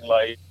shooting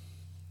light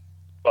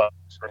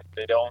bucks, right?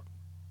 They don't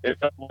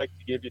like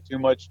to give you too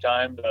much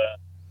time to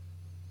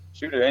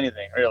shoot at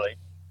anything, really.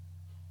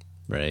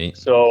 Right.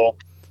 So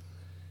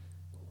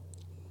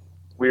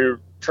we're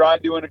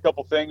tried doing a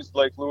couple things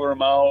like lure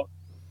them out.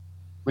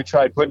 We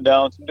tried putting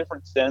down some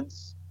different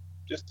scents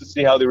just to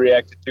see how they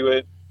reacted to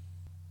it.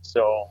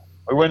 So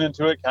we went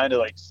into it kind of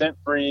like scent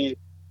free,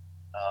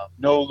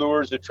 no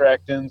lures,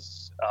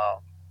 attractants,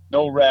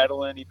 no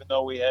rattling, even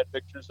though we had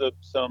pictures of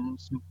some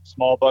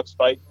small bucks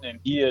fighting, and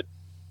he had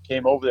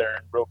came over there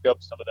and broke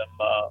up some of them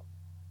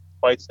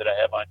fights that I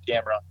have on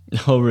camera.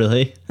 Oh,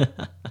 really?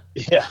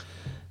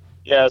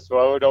 Yeah. So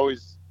I would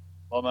always,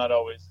 well, not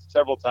always,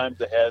 several times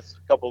it has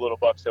a couple little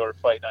bucks that were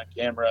fighting on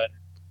camera, and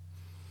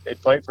they'd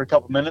fight for a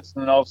couple minutes,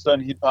 and then all of a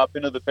sudden he'd pop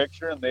into the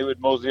picture and they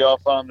would mosey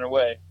off on their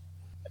way.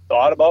 I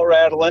thought about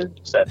rattling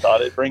because I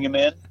thought I'd bring him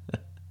in,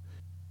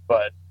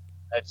 but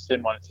I just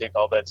didn't want to take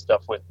all that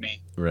stuff with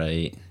me.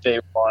 Right. Day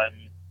one,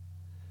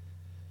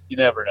 you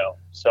never know.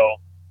 So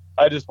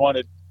I just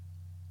wanted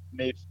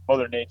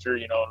Mother Nature,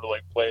 to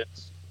like play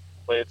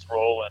its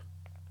role and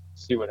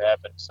see what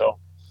happened. So.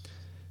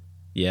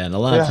 Yeah, and a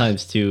lot of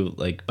times too,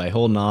 like by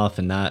holding off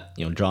and not,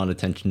 drawing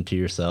attention to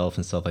yourself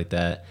and stuff like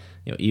that,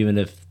 even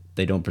if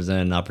they don't present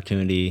an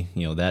opportunity,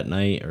 that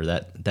night or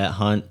that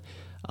hunt,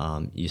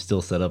 you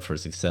still set up for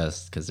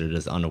success because they're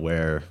just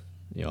unaware,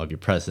 of your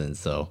presence.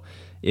 So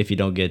if you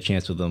don't get a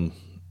chance with them,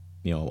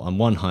 on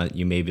one hunt,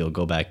 you maybe will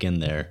go back in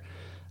there,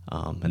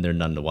 and they're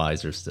none the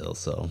wiser still.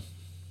 So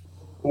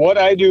what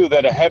I do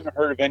that I haven't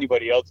heard of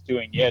anybody else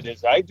doing yet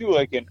is I do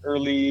like an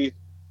early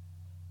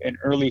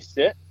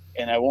sit,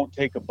 and I won't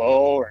take a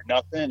bow or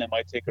nothing. I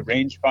might take a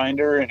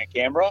rangefinder and a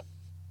camera,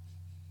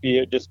 be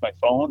it just my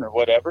phone or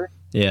whatever.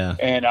 Yeah.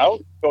 And I'll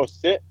go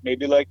sit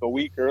maybe like a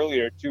week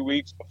earlier, 2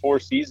 weeks before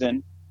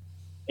season,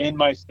 in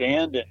my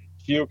stand and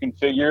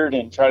geoconfigured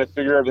and try to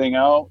figure everything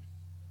out.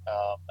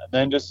 And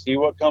then just see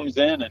what comes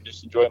in and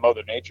just enjoy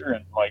Mother Nature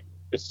and like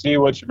just see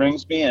what she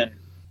brings me and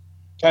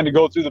kind of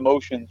go through the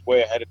motions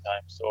way ahead of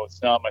time. So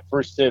it's not my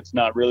first sit. It's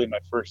not really my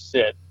first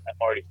sit. I'm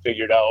already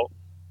figured out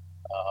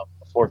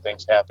before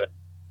things happen.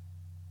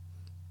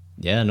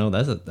 Yeah, no,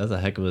 that's a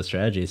heck of a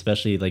strategy,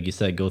 especially like you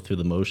said, go through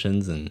the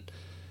motions and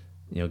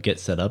get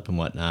set up and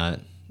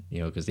whatnot.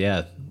 Because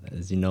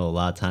as you know, a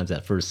lot of times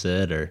that first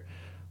sit or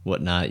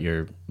whatnot,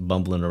 you're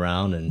bumbling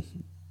around and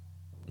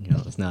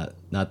it's not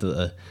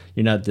the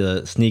you're not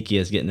the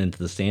sneakiest getting into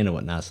the stand and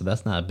whatnot. So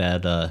that's not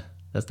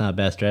a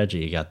bad strategy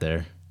you got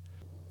there.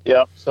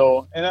 Yeah.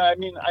 So, and I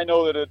mean, I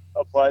know that it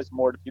applies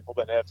more to people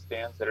that have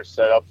stands that are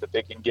set up that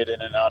they can get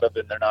in and out of,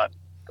 and they're not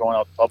going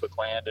out to public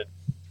land and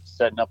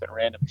setting up in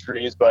random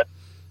trees. But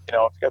if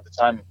you got the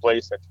time and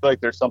place, I feel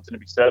like there's something to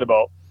be said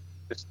about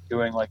just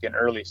doing like an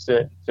early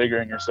sit and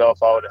figuring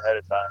yourself out ahead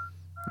of time.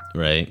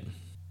 Right.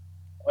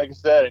 Like I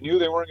said, I knew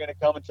they weren't going to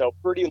come until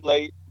pretty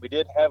late. We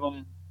did have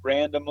them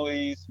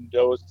randomly, some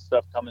does and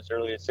stuff come as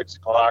early as 6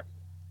 o'clock.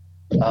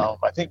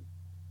 I think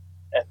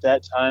at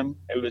that time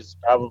it was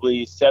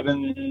probably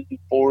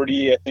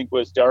 7:40. I think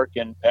was dark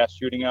and past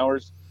shooting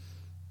hours.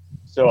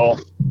 So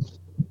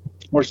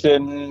we're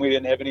sitting. We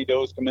didn't have any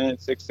does come in at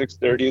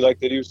 6:30 like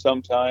they do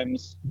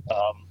sometimes.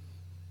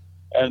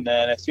 And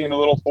then I seen a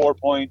little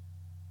 4-point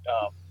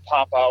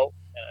pop out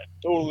in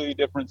a totally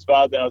different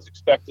spot than I was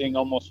expecting,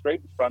 almost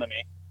straight in front of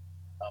me.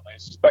 I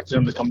expected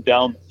him to come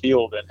down the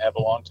field and have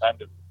a long time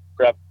to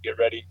prep, get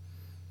ready.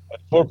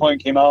 But the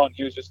 4-point came out, and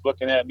he was just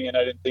looking at me, and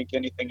I didn't think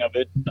anything of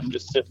it. I'm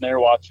just sitting there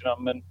watching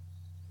him, and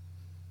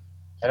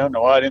I don't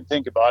know why I didn't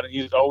think about it.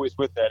 He was always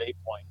with that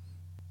 8-point.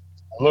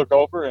 I look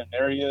over, and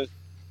there he is,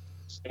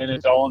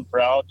 standing tall and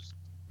proud. Just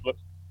look,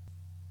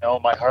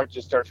 my heart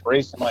just starts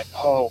racing. Like,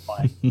 oh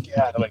my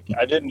God! Like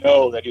I didn't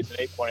know that he was an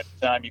 8-point at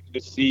the time. You can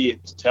just see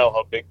and tell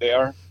how big they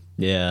are.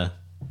 Yeah.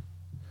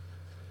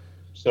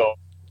 So,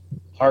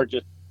 heart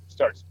just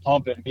starts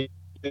pumping.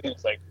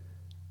 It's like,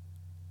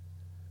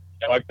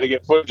 I got to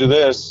get footage of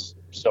this.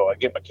 So I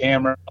get my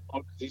camera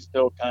because he's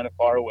still kind of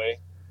far away.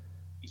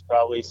 He's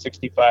probably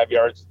 65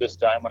 yards this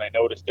time when I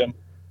noticed him.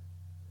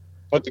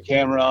 Put the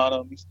camera on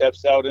him. He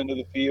steps out into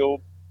the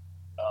field,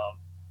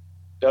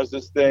 does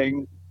this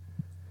thing.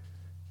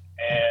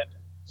 And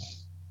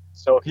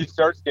so he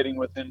starts getting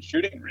within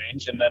shooting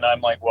range. And then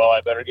I'm like, well,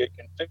 I better get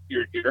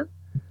configured here.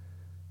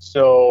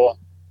 So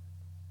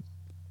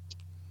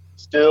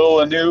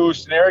still a new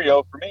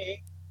scenario for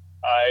me.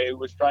 I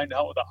was trying to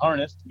hunt with a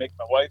harness to make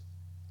my wife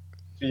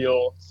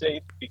feel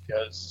safe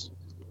because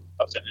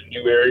I was in a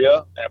new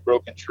area and a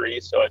broken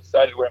tree, so I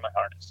decided to wear my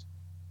harness.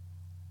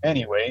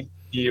 Anyway,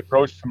 he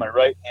approached from my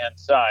right-hand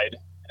side,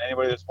 and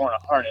anybody that's worn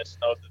a harness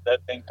knows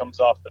that thing comes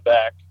off the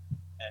back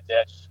and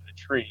attaches to the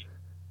tree.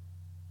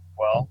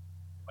 Well,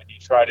 when you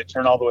try to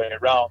turn all the way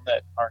around,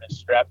 that harness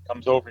strap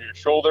comes over your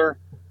shoulder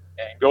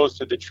and goes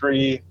to the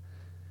tree,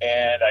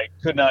 and I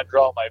could not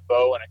draw my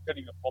bow, and I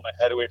couldn't even pull my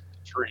head away from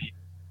the tree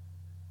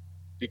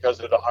because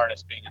of the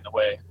harness being in the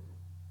way.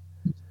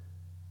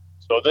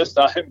 So this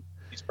time,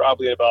 he's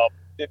probably at about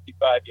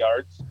 55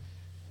 yards.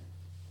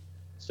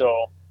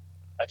 So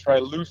I try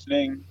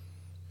loosening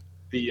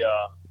the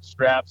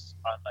straps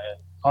on my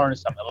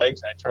harness on my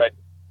legs, and I tried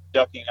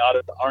ducking out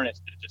of the harness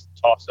to just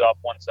toss it off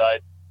one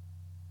side.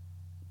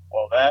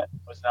 Well, that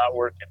was not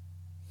working.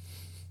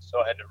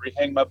 So I had to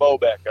rehang my bow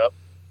back up,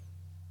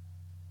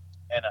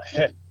 and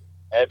I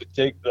had to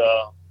take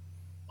the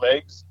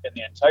legs and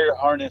the entire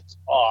harness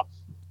off.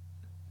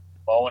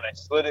 Well, when I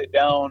slid it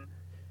down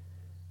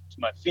to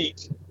my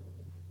feet,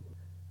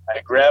 I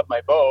grabbed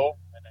my bow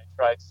and I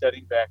tried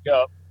setting back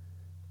up.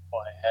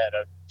 Well, I had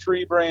a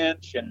tree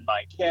branch and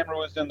my camera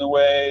was in the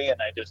way,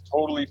 and I just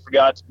totally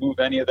forgot to move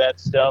any of that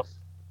stuff.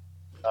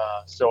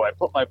 So I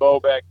put my bow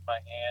back in my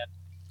hand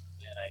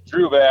and I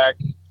drew back,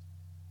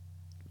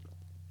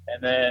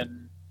 and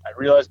then I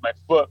realized my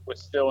foot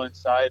was still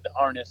inside the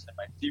harness and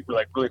my feet were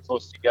like really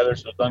close together,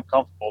 so it was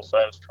uncomfortable. So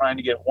I was trying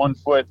to get one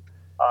foot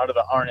out of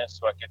the harness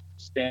so I could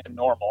stand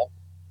normal.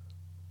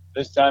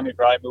 This time he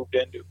probably moved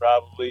into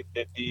probably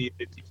 50,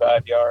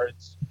 55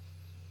 yards.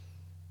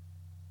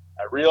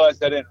 I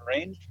realized I didn't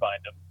range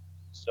find him,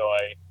 so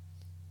I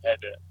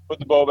had to put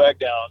the bow back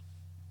down,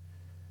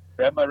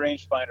 grab my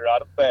rangefinder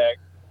out of the bag,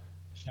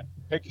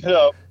 pick it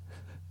up,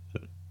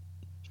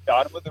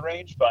 shot him with the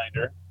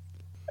rangefinder,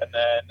 and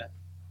then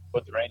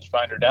put the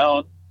rangefinder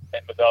down,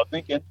 and without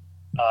thinking,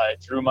 I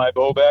drew my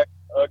bow back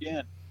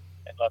again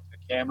and left the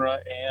camera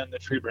and the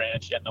tree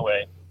branch in the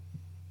way.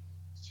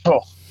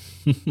 So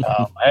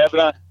I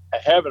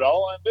have it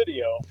all on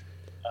video.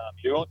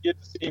 You won't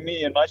get to see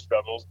me in my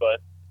struggles,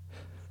 but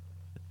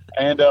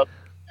I end up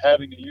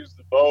having to use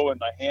the bow in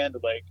my hand to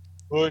like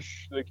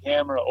push the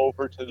camera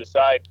over to the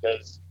side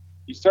because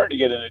you start to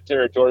get into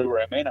territory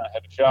where I may not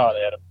have a shot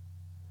at him.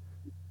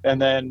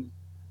 And then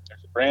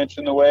there's a branch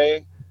in the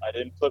way. I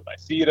didn't flip my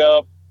seat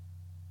up.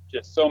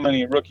 Just so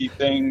many rookie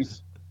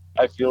things.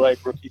 I feel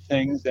like rookie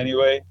things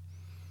anyway.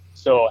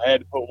 So I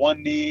had to put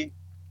one knee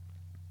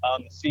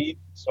on the seat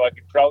so I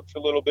could crouch a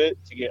little bit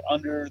to get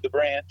under the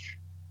branch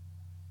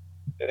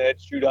that I had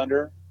to shoot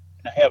under.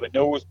 And I have a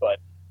nose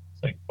button.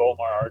 It's like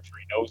Bowmar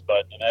Archery nose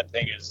button. And that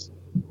thing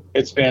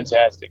it's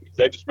fantastic.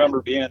 I just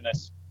remember being in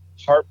this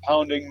heart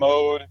pounding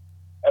mode.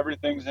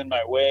 Everything's in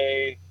my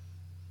way.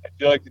 I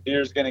feel like the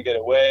deer's going to get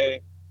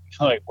away.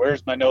 I'm like,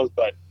 where's my nose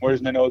button?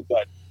 Where's my nose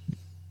button?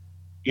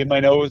 Get my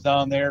nose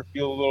on there,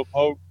 feel a little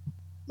poke,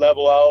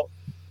 level out.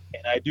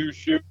 And I do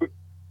shoot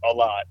a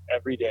lot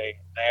every day.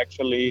 And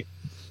actually,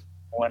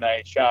 when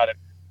I shot him,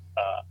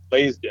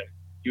 Laysden,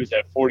 he was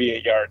at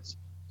 48 yards.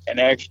 And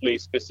actually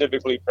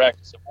specifically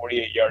practiced a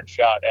 48-yard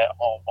shot at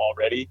home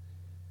already,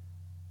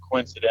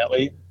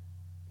 coincidentally.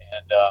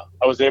 And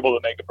I was able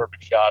to make a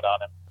perfect shot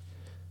on him.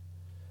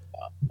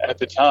 At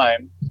the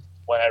time,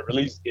 when I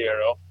released the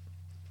arrow,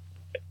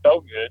 it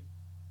felt good,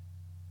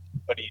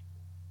 but he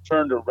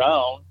turned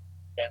around,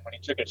 and when he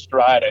took a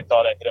stride, I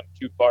thought I hit him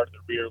too far to the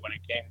rear when it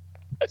came.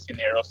 I seen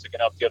the arrow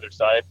sticking out the other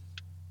side.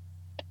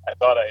 I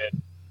thought I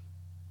had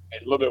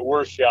made a little bit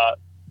worse shot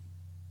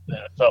than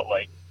it felt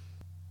like.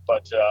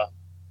 But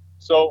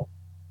so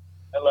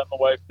I let my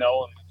wife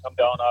know, and we come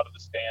down out of the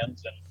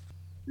stands and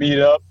meet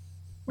up.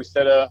 We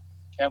set a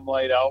chem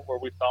light out where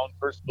we found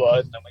first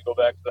blood, and then we go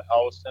back to the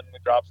house and we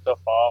drop stuff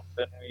off,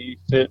 and we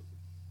fit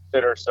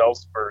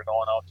ourselves for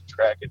going out to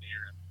track a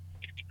deer and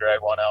maybe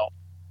drag one out.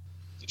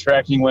 The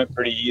tracking went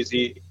pretty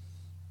easy.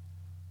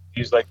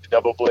 Used like the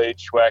double blade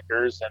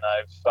Schwackers, and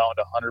I've found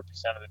 100%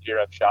 of the deer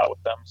I've shot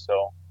with them,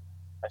 so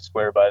I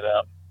swear by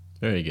them.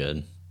 Very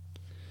good.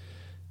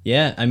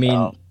 Yeah, I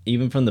mean,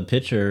 even from the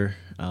picture,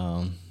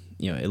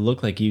 it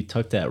looked like you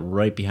tucked that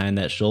right behind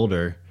that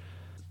shoulder.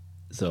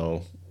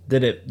 So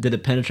did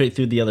it penetrate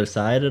through the other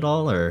side at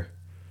all, or?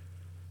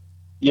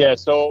 Yeah,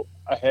 so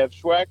I have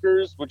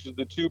Schwackers, which is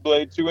the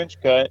 2-blade,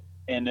 2-inch cut,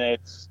 and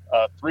it's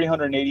a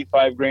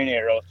 385 grain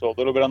arrow, so a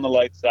little bit on the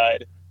light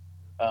side,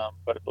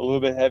 but a little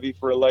bit heavy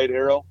for a light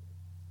arrow.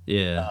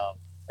 Yeah.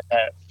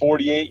 At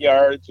 48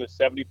 yards with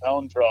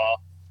 70-pound draw,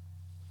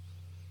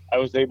 I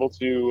was able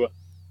to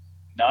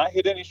not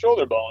hit any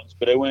shoulder bones,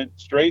 but I went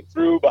straight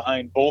through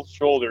behind both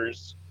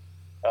shoulders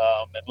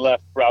and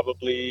left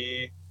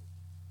probably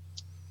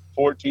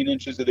 14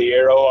 inches of the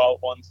arrow out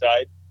one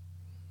side,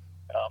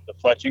 the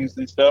fletchings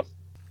and stuff.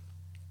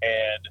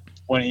 And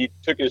when he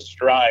took his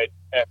stride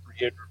after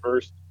he had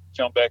reversed,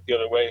 jumped back the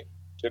other way,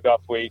 took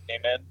off the way he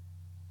came in,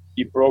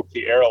 he broke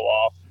the arrow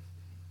off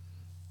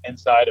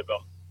inside of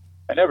him.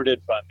 I never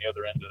did find the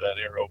other end of that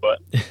arrow, but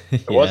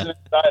it wasn't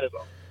inside of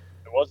him.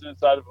 It wasn't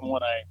inside of him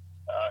when I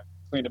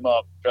cleaned him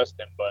up, dressed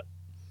him. But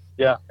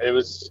yeah,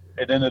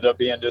 it ended up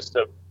being just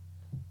a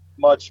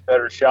much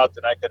better shot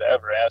than I could have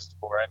ever asked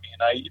for. I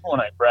mean, even when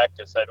I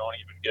practice, I don't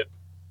even get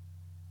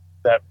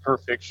that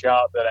perfect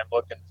shot that I'm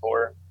looking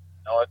for.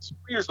 It's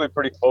usually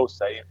pretty close.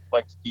 I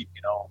like to keep,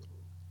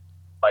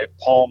 my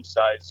palm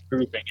size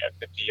grouping at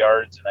 50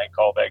 yards, and I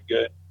call that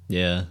good.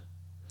 Yeah.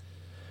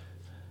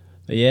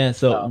 Yeah,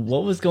 so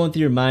what was going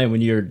through your mind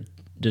when you're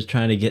just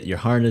trying to get your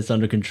harness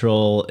under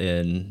control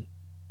and,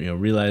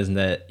 realizing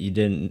that you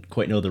didn't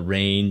quite know the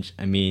range?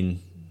 I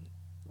mean,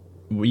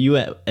 were you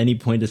at any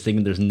point just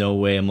thinking there's no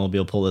way I'm going to be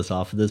able to pull this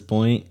off at this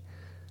point?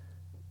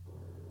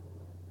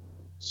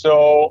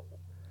 So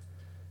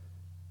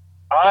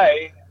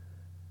I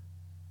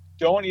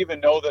don't even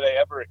know that I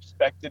ever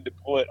expected to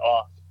pull it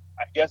off.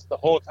 I guess the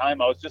whole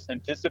time I was just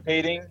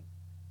anticipating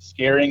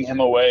scaring him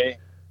away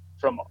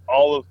from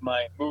all of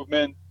my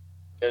movement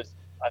because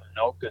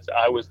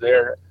I was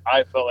there.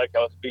 I felt like I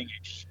was being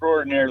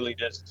extraordinarily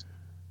I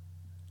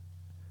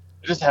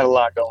just had a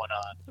lot going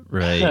on.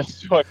 Right.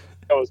 So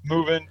I was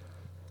moving,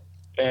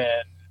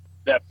 and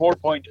that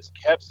 4-point just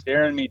kept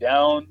staring me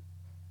down.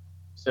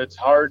 So it's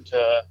hard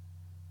to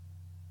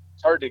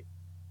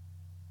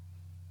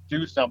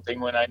do something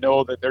when I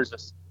know that there's a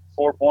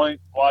 4-point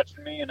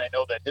watching me, and I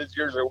know that his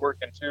ears are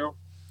working too.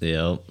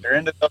 Yeah. There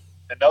ended up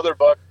another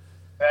buck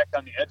back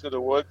on the edge of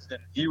the woods, and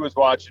he was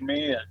watching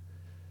me, and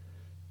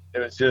it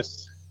was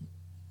just,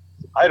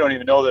 I don't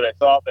even know that I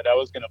thought that I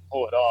was going to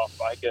pull it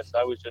off. I guess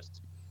I was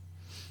just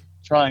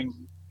trying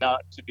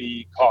not to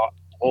be caught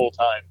the whole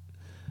time.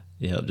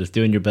 Yeah, just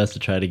doing your best to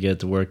try to get it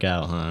to work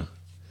out, huh?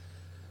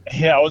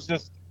 Yeah, I was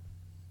just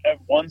at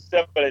one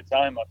step at a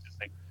time. I was just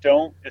like,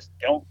 don't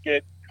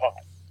get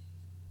caught.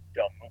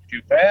 Don't move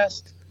too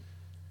fast.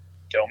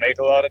 Don't make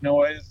a lot of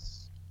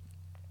noise.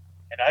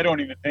 And I don't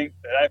even think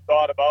that I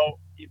thought about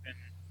even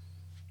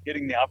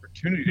getting the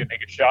opportunity to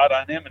make a shot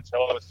on him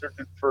until I was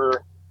searching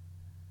for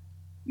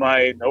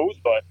my nose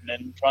button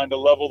and trying to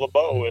level the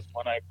bow is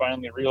when I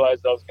finally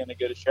realized I was going to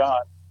get a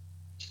shot.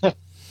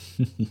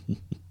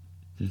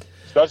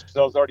 especially because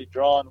I was already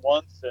drawn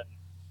once and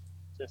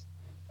just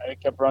I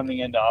kept running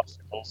into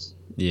obstacles.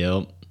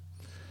 Yep.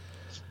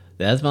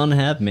 That's bound to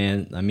happen,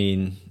 man. I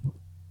mean,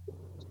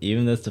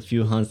 even just a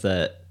few hunts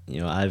that,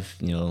 I've,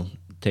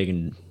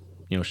 taken,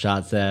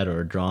 shots at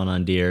or drawn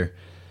on deer.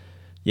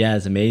 Yeah,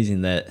 it's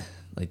amazing that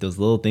like those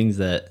little things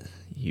that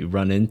you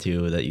run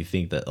into that you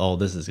think that, oh,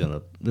 this is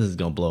gonna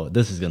blow it.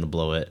 This is gonna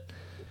blow it.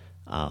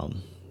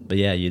 But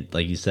yeah, you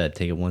like you said,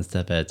 take it one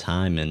step at a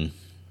time, and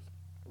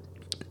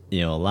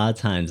a lot of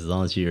times, as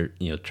long as you're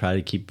try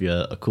to keep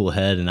a cool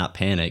head and not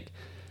panic,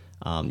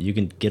 you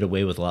can get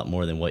away with a lot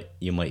more than what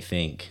you might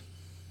think.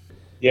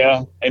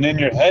 Yeah, and in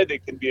your head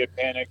it can be a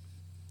panic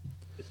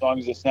as long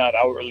as it's not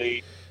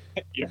outwardly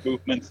your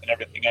movements and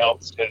everything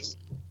else. Because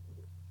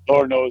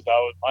Lord knows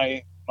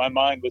my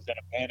mind was in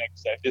a panic.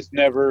 So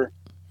I've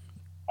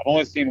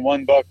only seen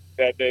one buck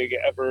that big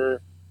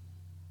ever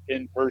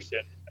in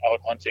person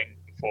out hunting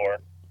before.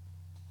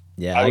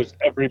 Yeah, I was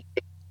every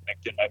bit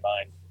panicked in my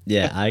mind.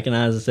 Yeah, I can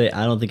honestly say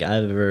I don't think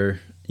I've ever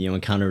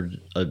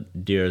encountered a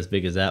deer as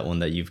big as that one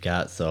that you've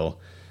got. So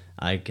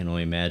I can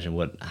only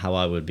imagine how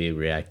I would be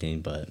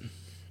reacting. But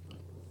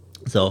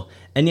so,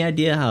 any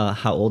idea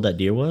how old that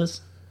deer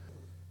was?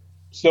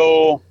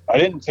 So I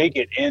didn't take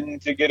it in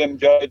to get him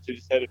judged. I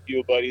just had a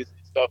few buddies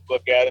and stuff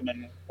look at him,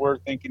 and we're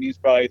thinking he's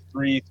probably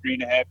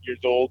 3.5 years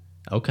old.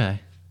 Okay.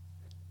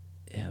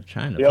 Yeah, I'm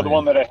trying to. The other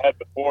one that I had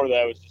before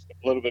that was just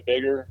a little bit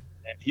bigger,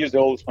 and he was the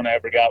oldest one I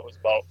ever got was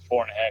about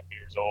 4.5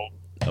 years old.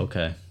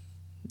 Okay.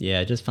 Yeah,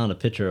 I just found a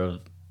picture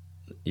of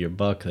your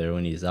buck there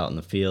when he's out in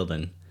the field,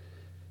 and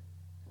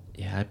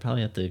yeah, I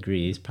probably have to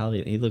agree.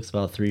 He looks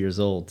about 3 years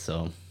old,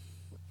 so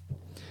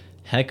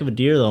heck of a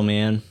deer though,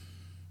 man.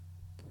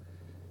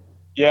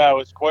 Yeah, it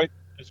was quite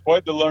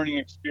the learning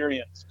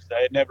experience because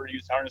I had never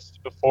used harnesses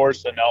before,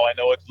 so now I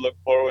know what to look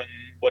for and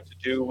what to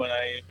do when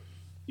I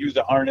use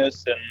a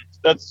harness, and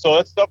that's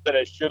stuff that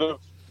I should have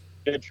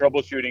did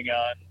troubleshooting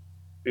on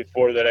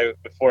before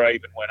I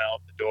even went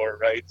out the door,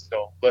 right?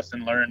 So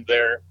lesson learned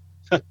there.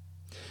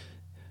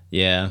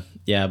 Yeah,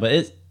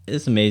 but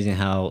it's amazing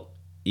how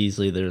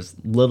easily there's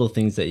little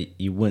things that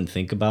you wouldn't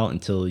think about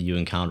until you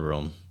encounter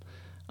them.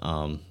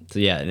 So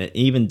yeah, and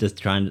even just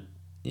trying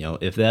to,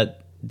 if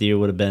that deer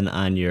would have been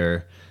on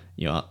your,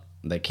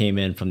 that came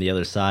in from the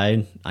other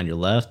side on your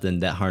left, then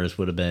that harness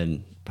would have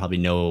been probably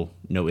no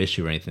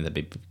issue or anything. That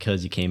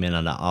because you came in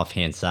on the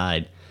offhand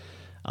side,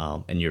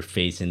 and you're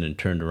facing and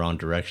turned the wrong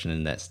direction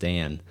in that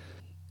stand,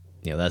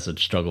 that's a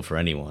struggle for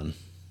anyone.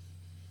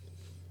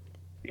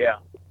 Yeah.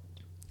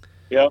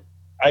 Yep.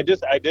 I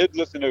did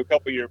listen to a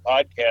couple of your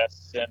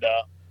podcasts, and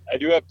I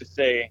do have to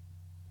say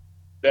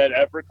that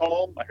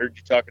Evercalm, I heard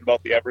you talking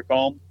about the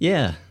Evercalm.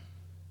 Yeah.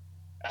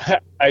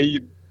 I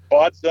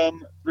bought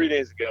some 3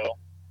 days ago.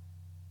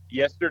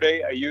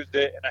 Yesterday I used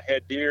it and I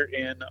had deer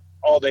in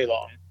all day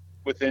long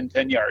within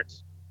 10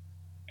 yards.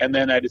 And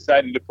then I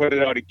decided to put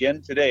it out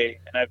again today,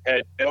 and I've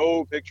had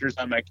no pictures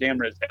on my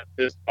cameras at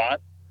this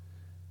spot.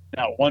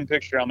 Not one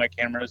picture on my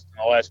cameras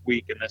in the last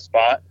week in this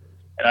spot.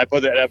 And I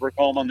put that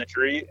Evercalm on the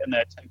tree, and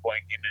that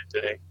 10-point came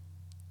in today.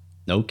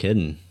 No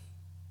kidding.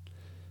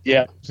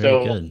 Yeah.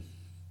 Very good.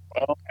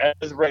 Well,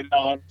 as of right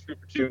now, I'm 2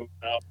 for 2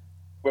 now.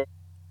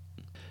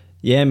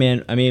 Yeah,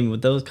 man. I mean,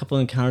 with those couple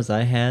encounters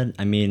I had,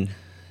 I mean,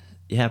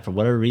 yeah, for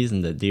whatever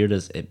reason, the deer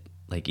does it.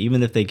 Like,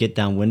 even if they get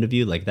downwind of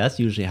you, like, that's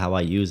usually how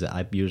I use it.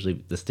 I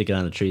usually just stick it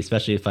on the tree,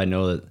 especially if I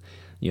know that,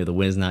 the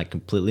wind's not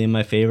completely in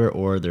my favor,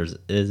 or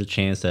is a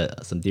chance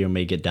that some deer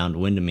may get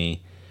downwind of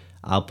me.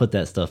 I'll put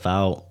that stuff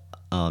out,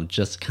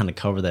 just to kind of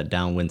cover that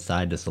downwind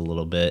side just a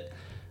little bit,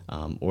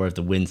 or if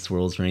the wind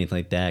swirls or anything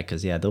like that,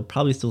 because, yeah, they'll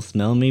probably still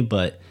smell me,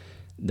 but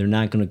they're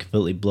not going to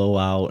completely blow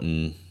out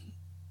and,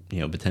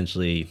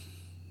 potentially,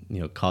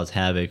 cause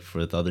havoc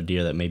for the other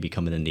deer that may be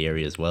coming in the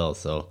area as well.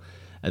 So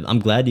I'm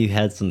glad you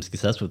had some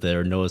success with it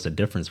or noticed a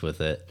difference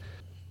with it.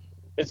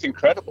 It's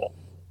incredible.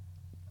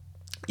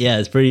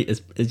 Yeah,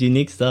 it's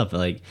unique stuff.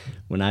 Like,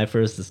 when I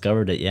first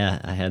discovered it, yeah,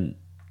 I had,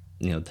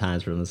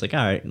 times where I was like,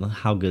 all right,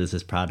 how good is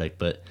this product?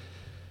 But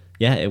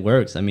yeah, it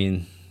works. I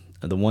mean,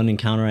 the one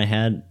encounter I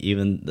had,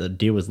 even the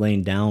deer was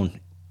laying down,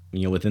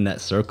 within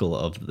that circle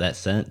of that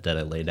scent that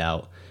I laid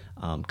out,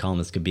 calm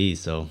as could be.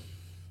 So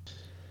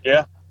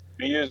yeah,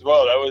 me as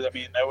well.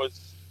 That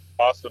was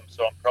awesome.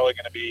 So I'm probably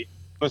going to be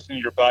listening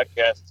to your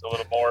podcasts a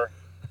little more.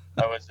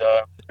 I was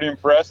pretty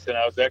impressed, and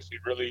I was actually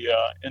really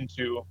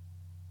into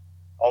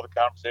all the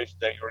conversations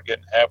that you were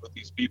getting to have with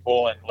these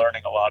people and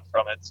learning a lot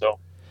from it. So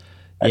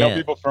I know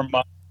people from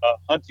my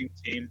hunting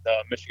team,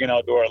 the Michigan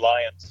Outdoor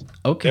Alliance.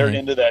 Okay. They're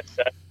into that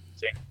setting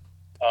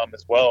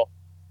as well.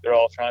 They're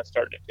all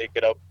starting to take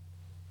it up.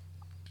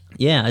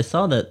 Yeah, I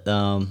saw that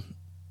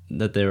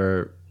that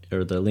they're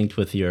linked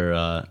with your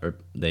or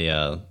they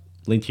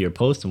linked to your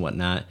post and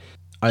whatnot.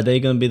 Are they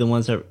going to be the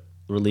ones that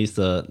release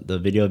the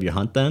video of your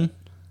hunt then?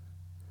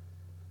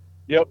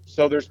 Yep.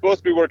 So they're supposed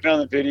to be working on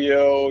the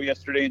video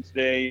yesterday and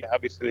today.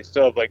 Obviously, they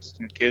still have like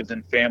some kids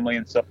and family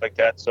and stuff like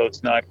that, so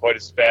it's not quite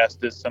as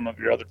fast as some of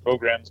your other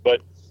programs.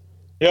 But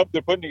yep,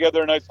 they're putting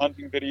together a nice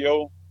hunting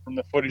video. from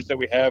the footage that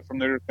we have from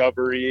the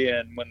recovery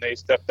and when they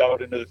stepped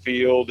out into the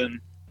field and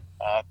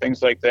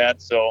things like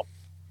that. So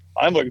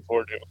I'm looking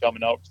forward to it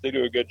coming out because they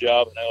do a good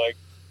job, and I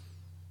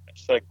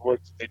just like the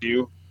work that they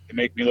do. They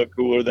make me look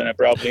cooler than I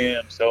probably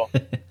am. So.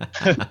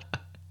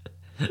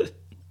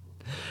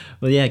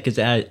 Well, yeah, because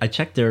I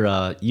checked their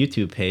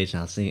YouTube page and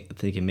I was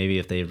thinking maybe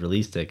if they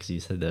released it, because you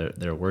said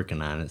they're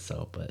working on it,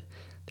 so but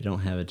they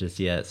don't have it just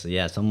yet. So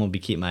yeah, so I'm gonna be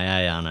keeping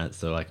my eye on it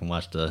so I can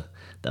watch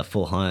that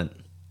full hunt.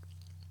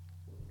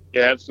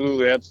 Yeah,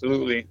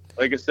 absolutely.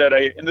 Like I said,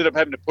 I ended up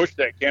having to push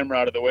that camera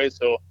out of the way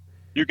so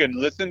you can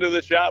listen to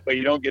the shot, but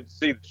you don't get to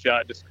see the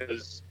shot just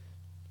because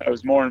I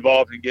was more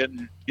involved in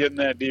getting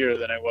that deer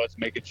than I was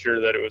making sure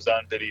that it was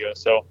on video.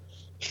 So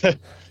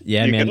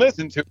yeah, you man, can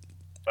listen to it,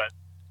 but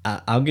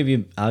I'll give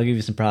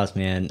you some props,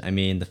 man. I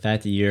mean, the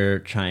fact that you're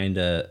trying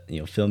to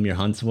film your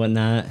hunts and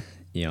whatnot.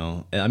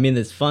 I mean,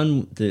 it's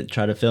fun to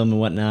try to film and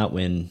whatnot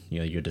when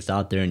you're just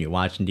out there and you're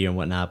watching deer and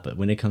whatnot. But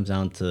when it comes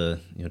down to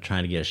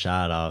trying to get a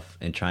shot off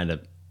and trying to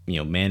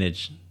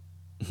manage,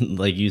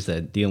 like you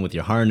said, dealing with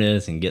your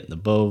harness and getting the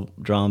bow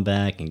drawn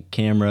back and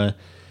camera,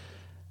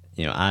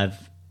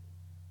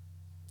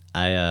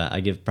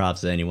 I give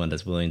props to anyone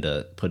that's willing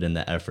to put in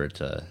the effort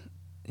to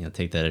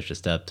take that extra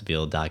step to be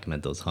able to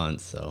document those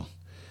hunts. So.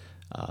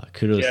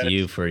 Kudos to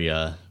you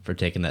for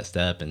taking that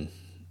step and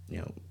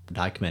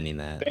documenting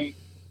that.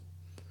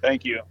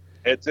 Thank you.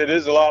 It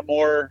is a lot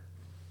more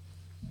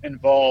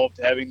involved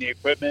having the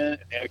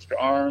equipment and the extra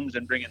arms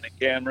and bringing the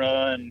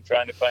camera and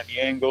trying to find the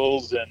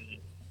angles, and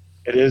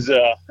it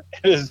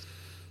is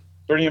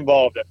pretty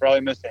involved. I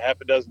probably missed a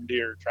half a dozen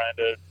deer trying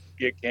to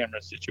get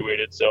cameras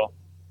situated. So.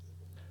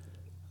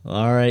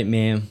 All right,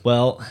 man.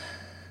 Well,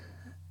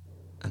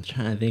 I'm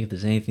trying to think if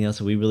there's anything else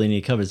that we really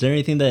need to cover. Is there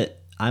anything that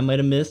I might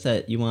have missed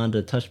that you wanted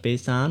to touch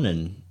base on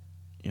and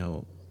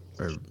or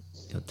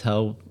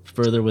tell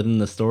further within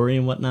the story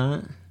and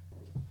whatnot?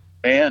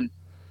 Man,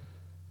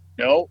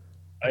 no,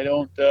 I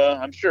don't.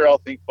 I'm sure I'll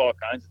think of all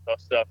kinds of tough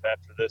stuff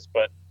after this,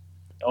 but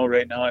no,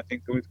 right now I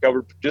think that we've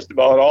covered just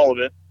about all of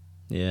it.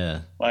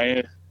 Yeah.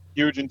 My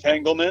huge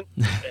entanglement,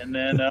 and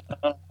then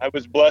I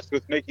was blessed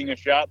with making a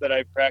shot that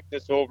I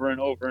practiced over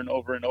and over and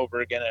over and over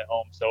again at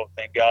home. So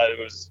thank God it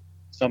was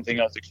something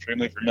I was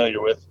extremely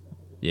familiar with.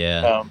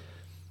 Yeah.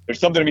 There's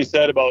something to be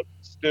said about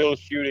still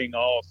shooting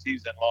all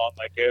season long,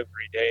 like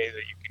every day that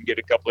you can get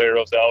a couple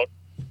arrows out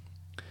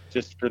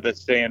just for the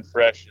staying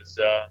fresh is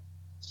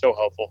so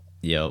helpful.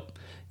 Yep.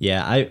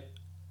 Yeah. I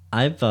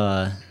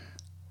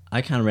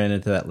kind of ran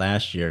into that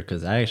last year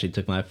because I actually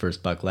took my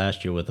first buck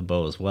last year with a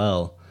bow as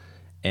well.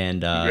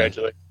 And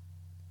congratulations.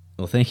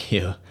 Well, thank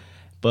you.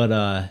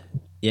 But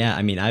yeah,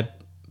 I mean, I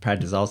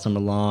practiced all summer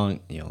long,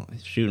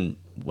 shooting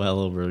well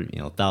over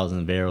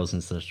 1,000 arrows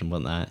and such and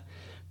whatnot.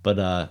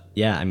 But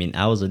yeah, I mean,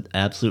 I was an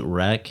absolute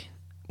wreck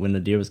when the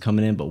deer was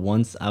coming in. But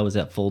once I was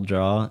at full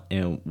draw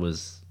and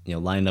was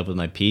lined up with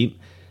my peep,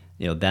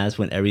 that's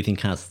when everything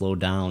kind of slowed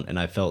down and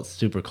I felt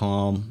super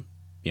calm.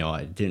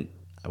 I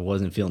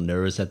wasn't feeling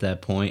nervous at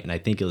that point, and I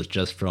think it was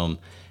just from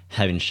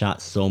having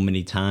shot so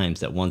many times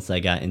that once I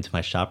got into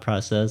my shot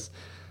process,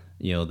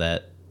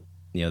 that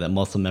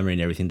muscle memory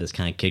and everything just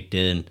kind of kicked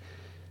in,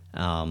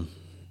 and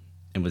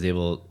was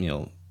able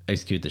to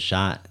execute the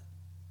shot.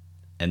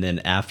 And then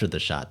after the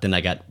shot, then I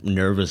got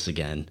nervous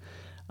again.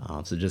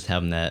 So just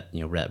having that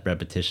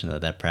repetition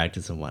of that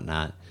practice and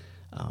whatnot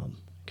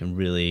can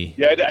really.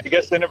 Yeah, I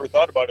guess I never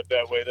thought about it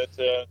that way. That's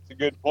a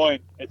good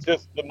point. It's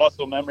just the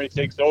muscle memory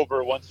takes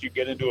over once you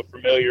get into a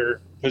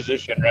familiar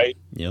position, right?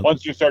 Yep.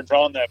 Once you start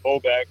drawing that bow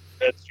back,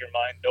 that's your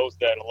mind knows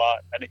that a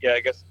lot. And yeah,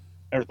 I guess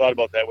I never thought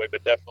about it that way,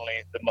 but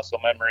definitely the muscle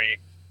memory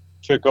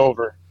took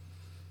over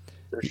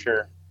for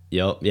sure.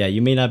 Yep. Yeah,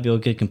 you may not be able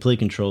to get complete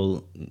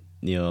control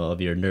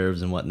of your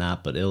nerves and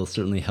whatnot, but it'll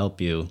certainly help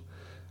you,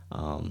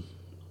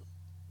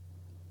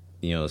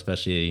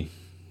 especially,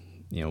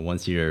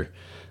 once you're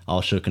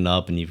all shooken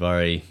up and you've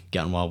already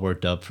gotten all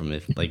worked up from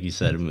it, like you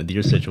said, with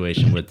your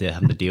situation with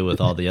having to deal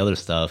with all the other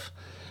stuff,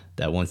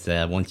 that once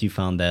you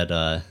found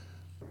that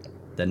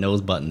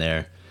nose button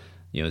there,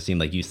 it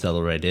seemed like you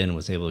settled right in and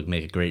was able to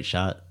make a great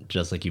shot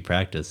just like you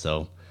practiced.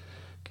 So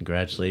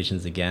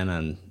congratulations again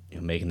on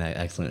making that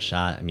excellent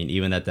shot. I mean,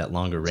 even at that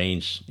longer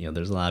range,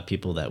 there's a lot of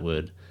people that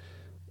wouldn't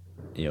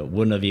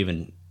have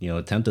even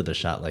attempted a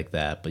shot like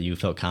that, but you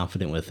felt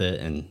confident with it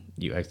and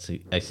you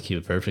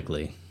executed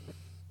perfectly.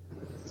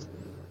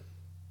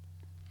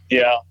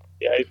 Yeah.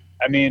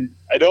 I mean,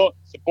 I don't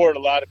support a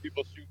lot of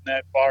people shooting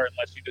that far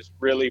unless you just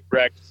really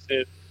practice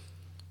it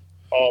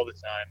all the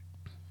time.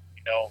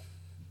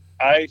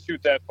 I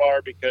shoot that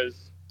far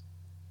because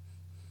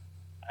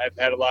I've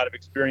had a lot of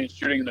experience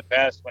shooting in the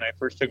past. When I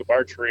first took up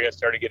archery, I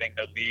started getting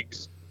the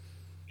leagues,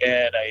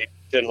 and I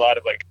did a lot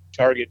of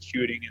target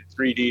shooting and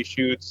 3D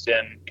shoots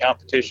and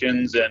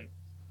competitions, and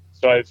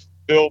so I've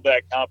built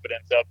that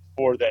confidence up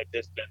for that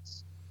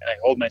distance, and I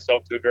hold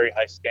myself to a very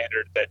high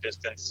standard at that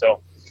distance.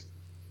 So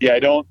yeah, I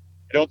don't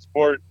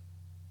support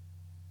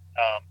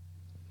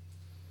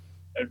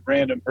a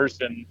random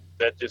person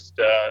that just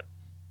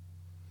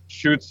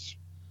shoots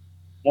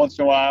once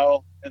in a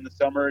while in the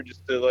summer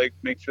just to like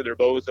make sure their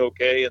bow is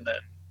okay, and then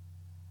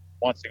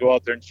wants to go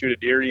out there and shoot a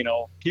deer,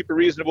 keep it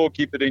reasonable,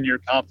 keep it in your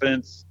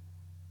confidence,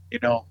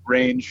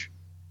 range,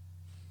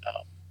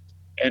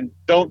 and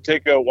don't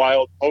take a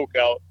wild poke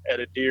out at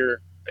a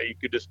deer that you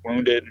could just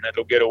wound it and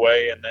it'll get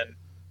away, and then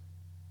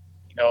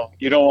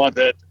you don't want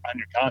that on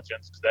your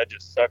conscience, because that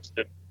just sucks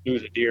to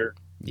lose a deer.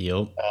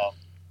 Yep.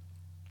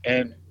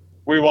 And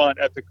we want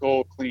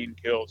ethical, clean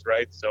kills,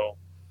 right? So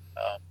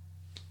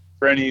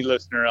for any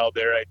listener out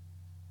there, I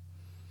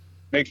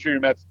make sure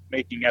you're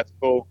making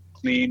ethical,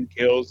 clean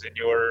kills, and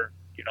you're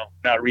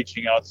not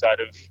reaching outside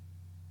of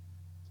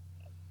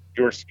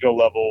your skill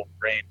level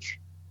range.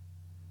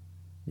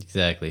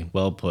 Exactly.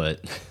 Well put.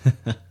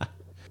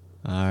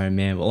 All right,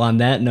 man. Well, on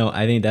that note,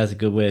 I think that's a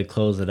good way to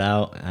close it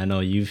out. I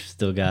know you've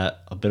still got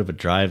a bit of a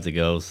drive to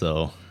go,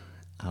 so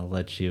I'll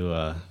let you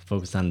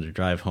focus on the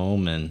drive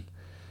home and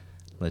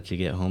let you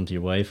get home to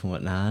your wife and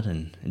whatnot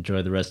and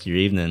enjoy the rest of your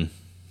evening.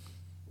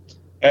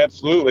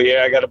 Absolutely.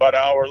 Yeah, I got about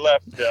an hour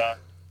left.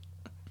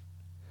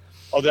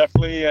 I'll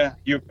definitely,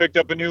 you've picked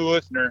up a new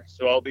listener,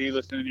 so I'll be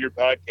listening to your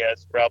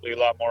podcast probably a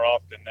lot more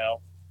often now.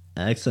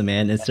 Excellent,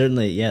 man. And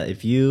certainly, yeah,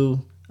 if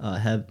you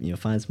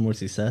find some more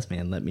success,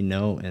 man, let me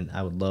know, and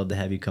I would love to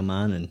have you come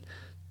on and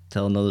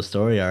tell another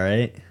story. All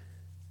right?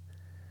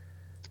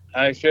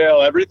 I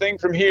shall. Everything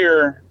from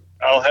here,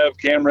 I'll have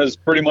cameras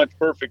pretty much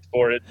perfect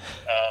for it.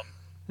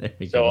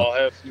 So I'll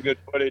have some good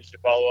footage to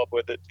follow up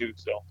with it too.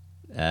 So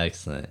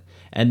excellent.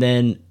 And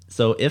then,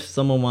 so if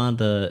someone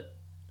wanted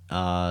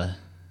to,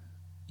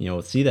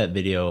 see that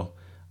video,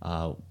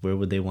 where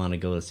would they want to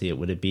go to see it?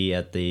 Would it be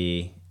at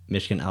the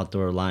Michigan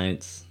Outdoor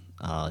Alliance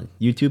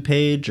YouTube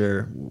page,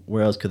 or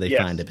where else could they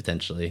find it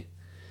potentially?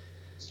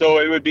 So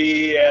it would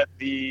be at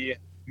the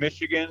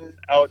Michigan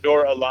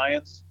Outdoor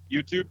Alliance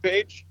YouTube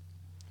page,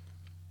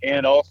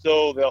 and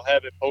also they'll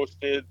have it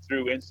posted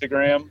through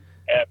Instagram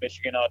at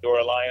Michigan Outdoor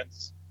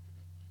Alliance.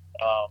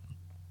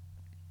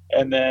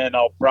 And then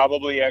I'll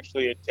probably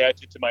actually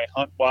attach it to my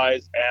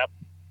HuntWise app,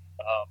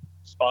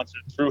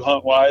 sponsored through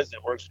HuntWise.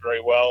 It works very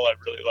well. I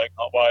really like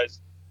HuntWise.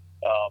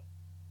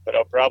 But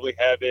I'll probably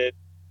have it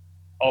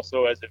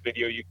also as a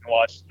video you can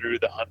watch through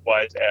the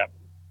HuntWise app.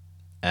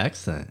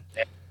 Excellent.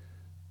 And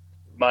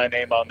my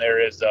name on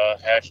there is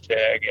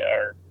hashtag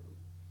or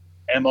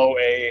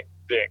MOA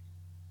Vick,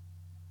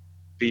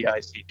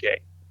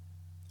 VICK.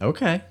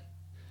 Okay.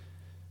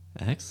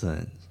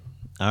 Excellent.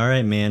 All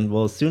right, man.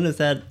 Well, as soon as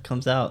that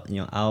comes out,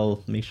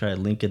 I'll make sure I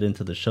link it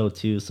into the show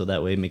too, so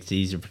that way it makes it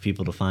easier for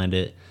people to find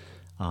it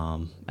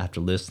after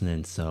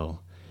listening. So,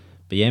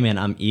 but yeah, man,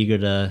 I'm eager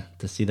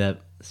to see that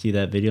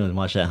video and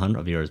watch that hunt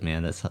of yours,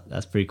 man.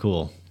 That's pretty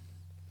cool.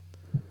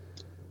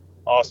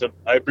 Awesome.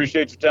 I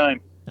appreciate your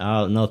time.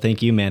 Oh, no,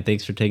 thank you, man.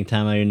 Thanks for taking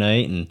time out of your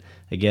night, and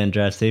again,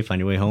 drive safe on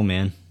your way home,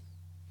 man.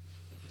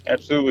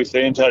 Absolutely.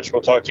 Stay in touch.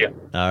 We'll talk to you.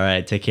 All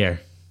right. Take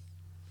care.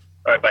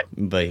 All right. Bye.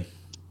 Bye.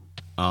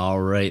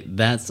 All right.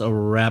 That's a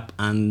wrap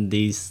on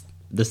this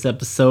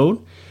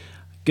episode.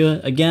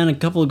 Good. Again, a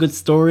couple of good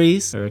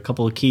stories, or a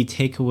couple of key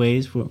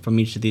takeaways from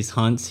each of these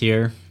hunts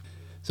here.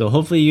 So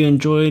hopefully you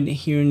enjoyed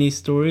hearing these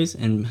stories,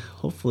 and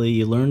hopefully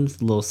you learned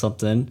a little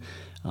something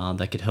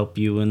that could help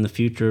you in the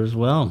future as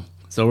well.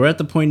 So we're at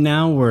the point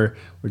now where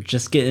we're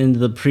just getting into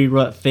the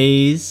pre-rut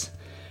phase.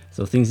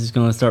 So things is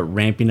going to start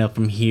ramping up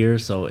from here.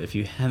 So if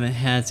you haven't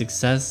had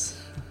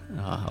success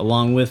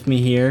along with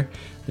me here,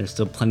 there's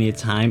still plenty of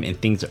time,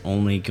 and things are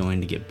only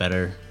going to get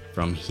better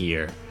from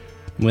here.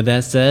 And with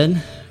that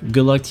said,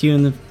 good luck to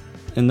you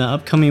in the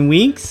upcoming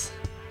weeks.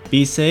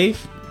 Be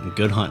safe and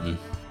good hunting.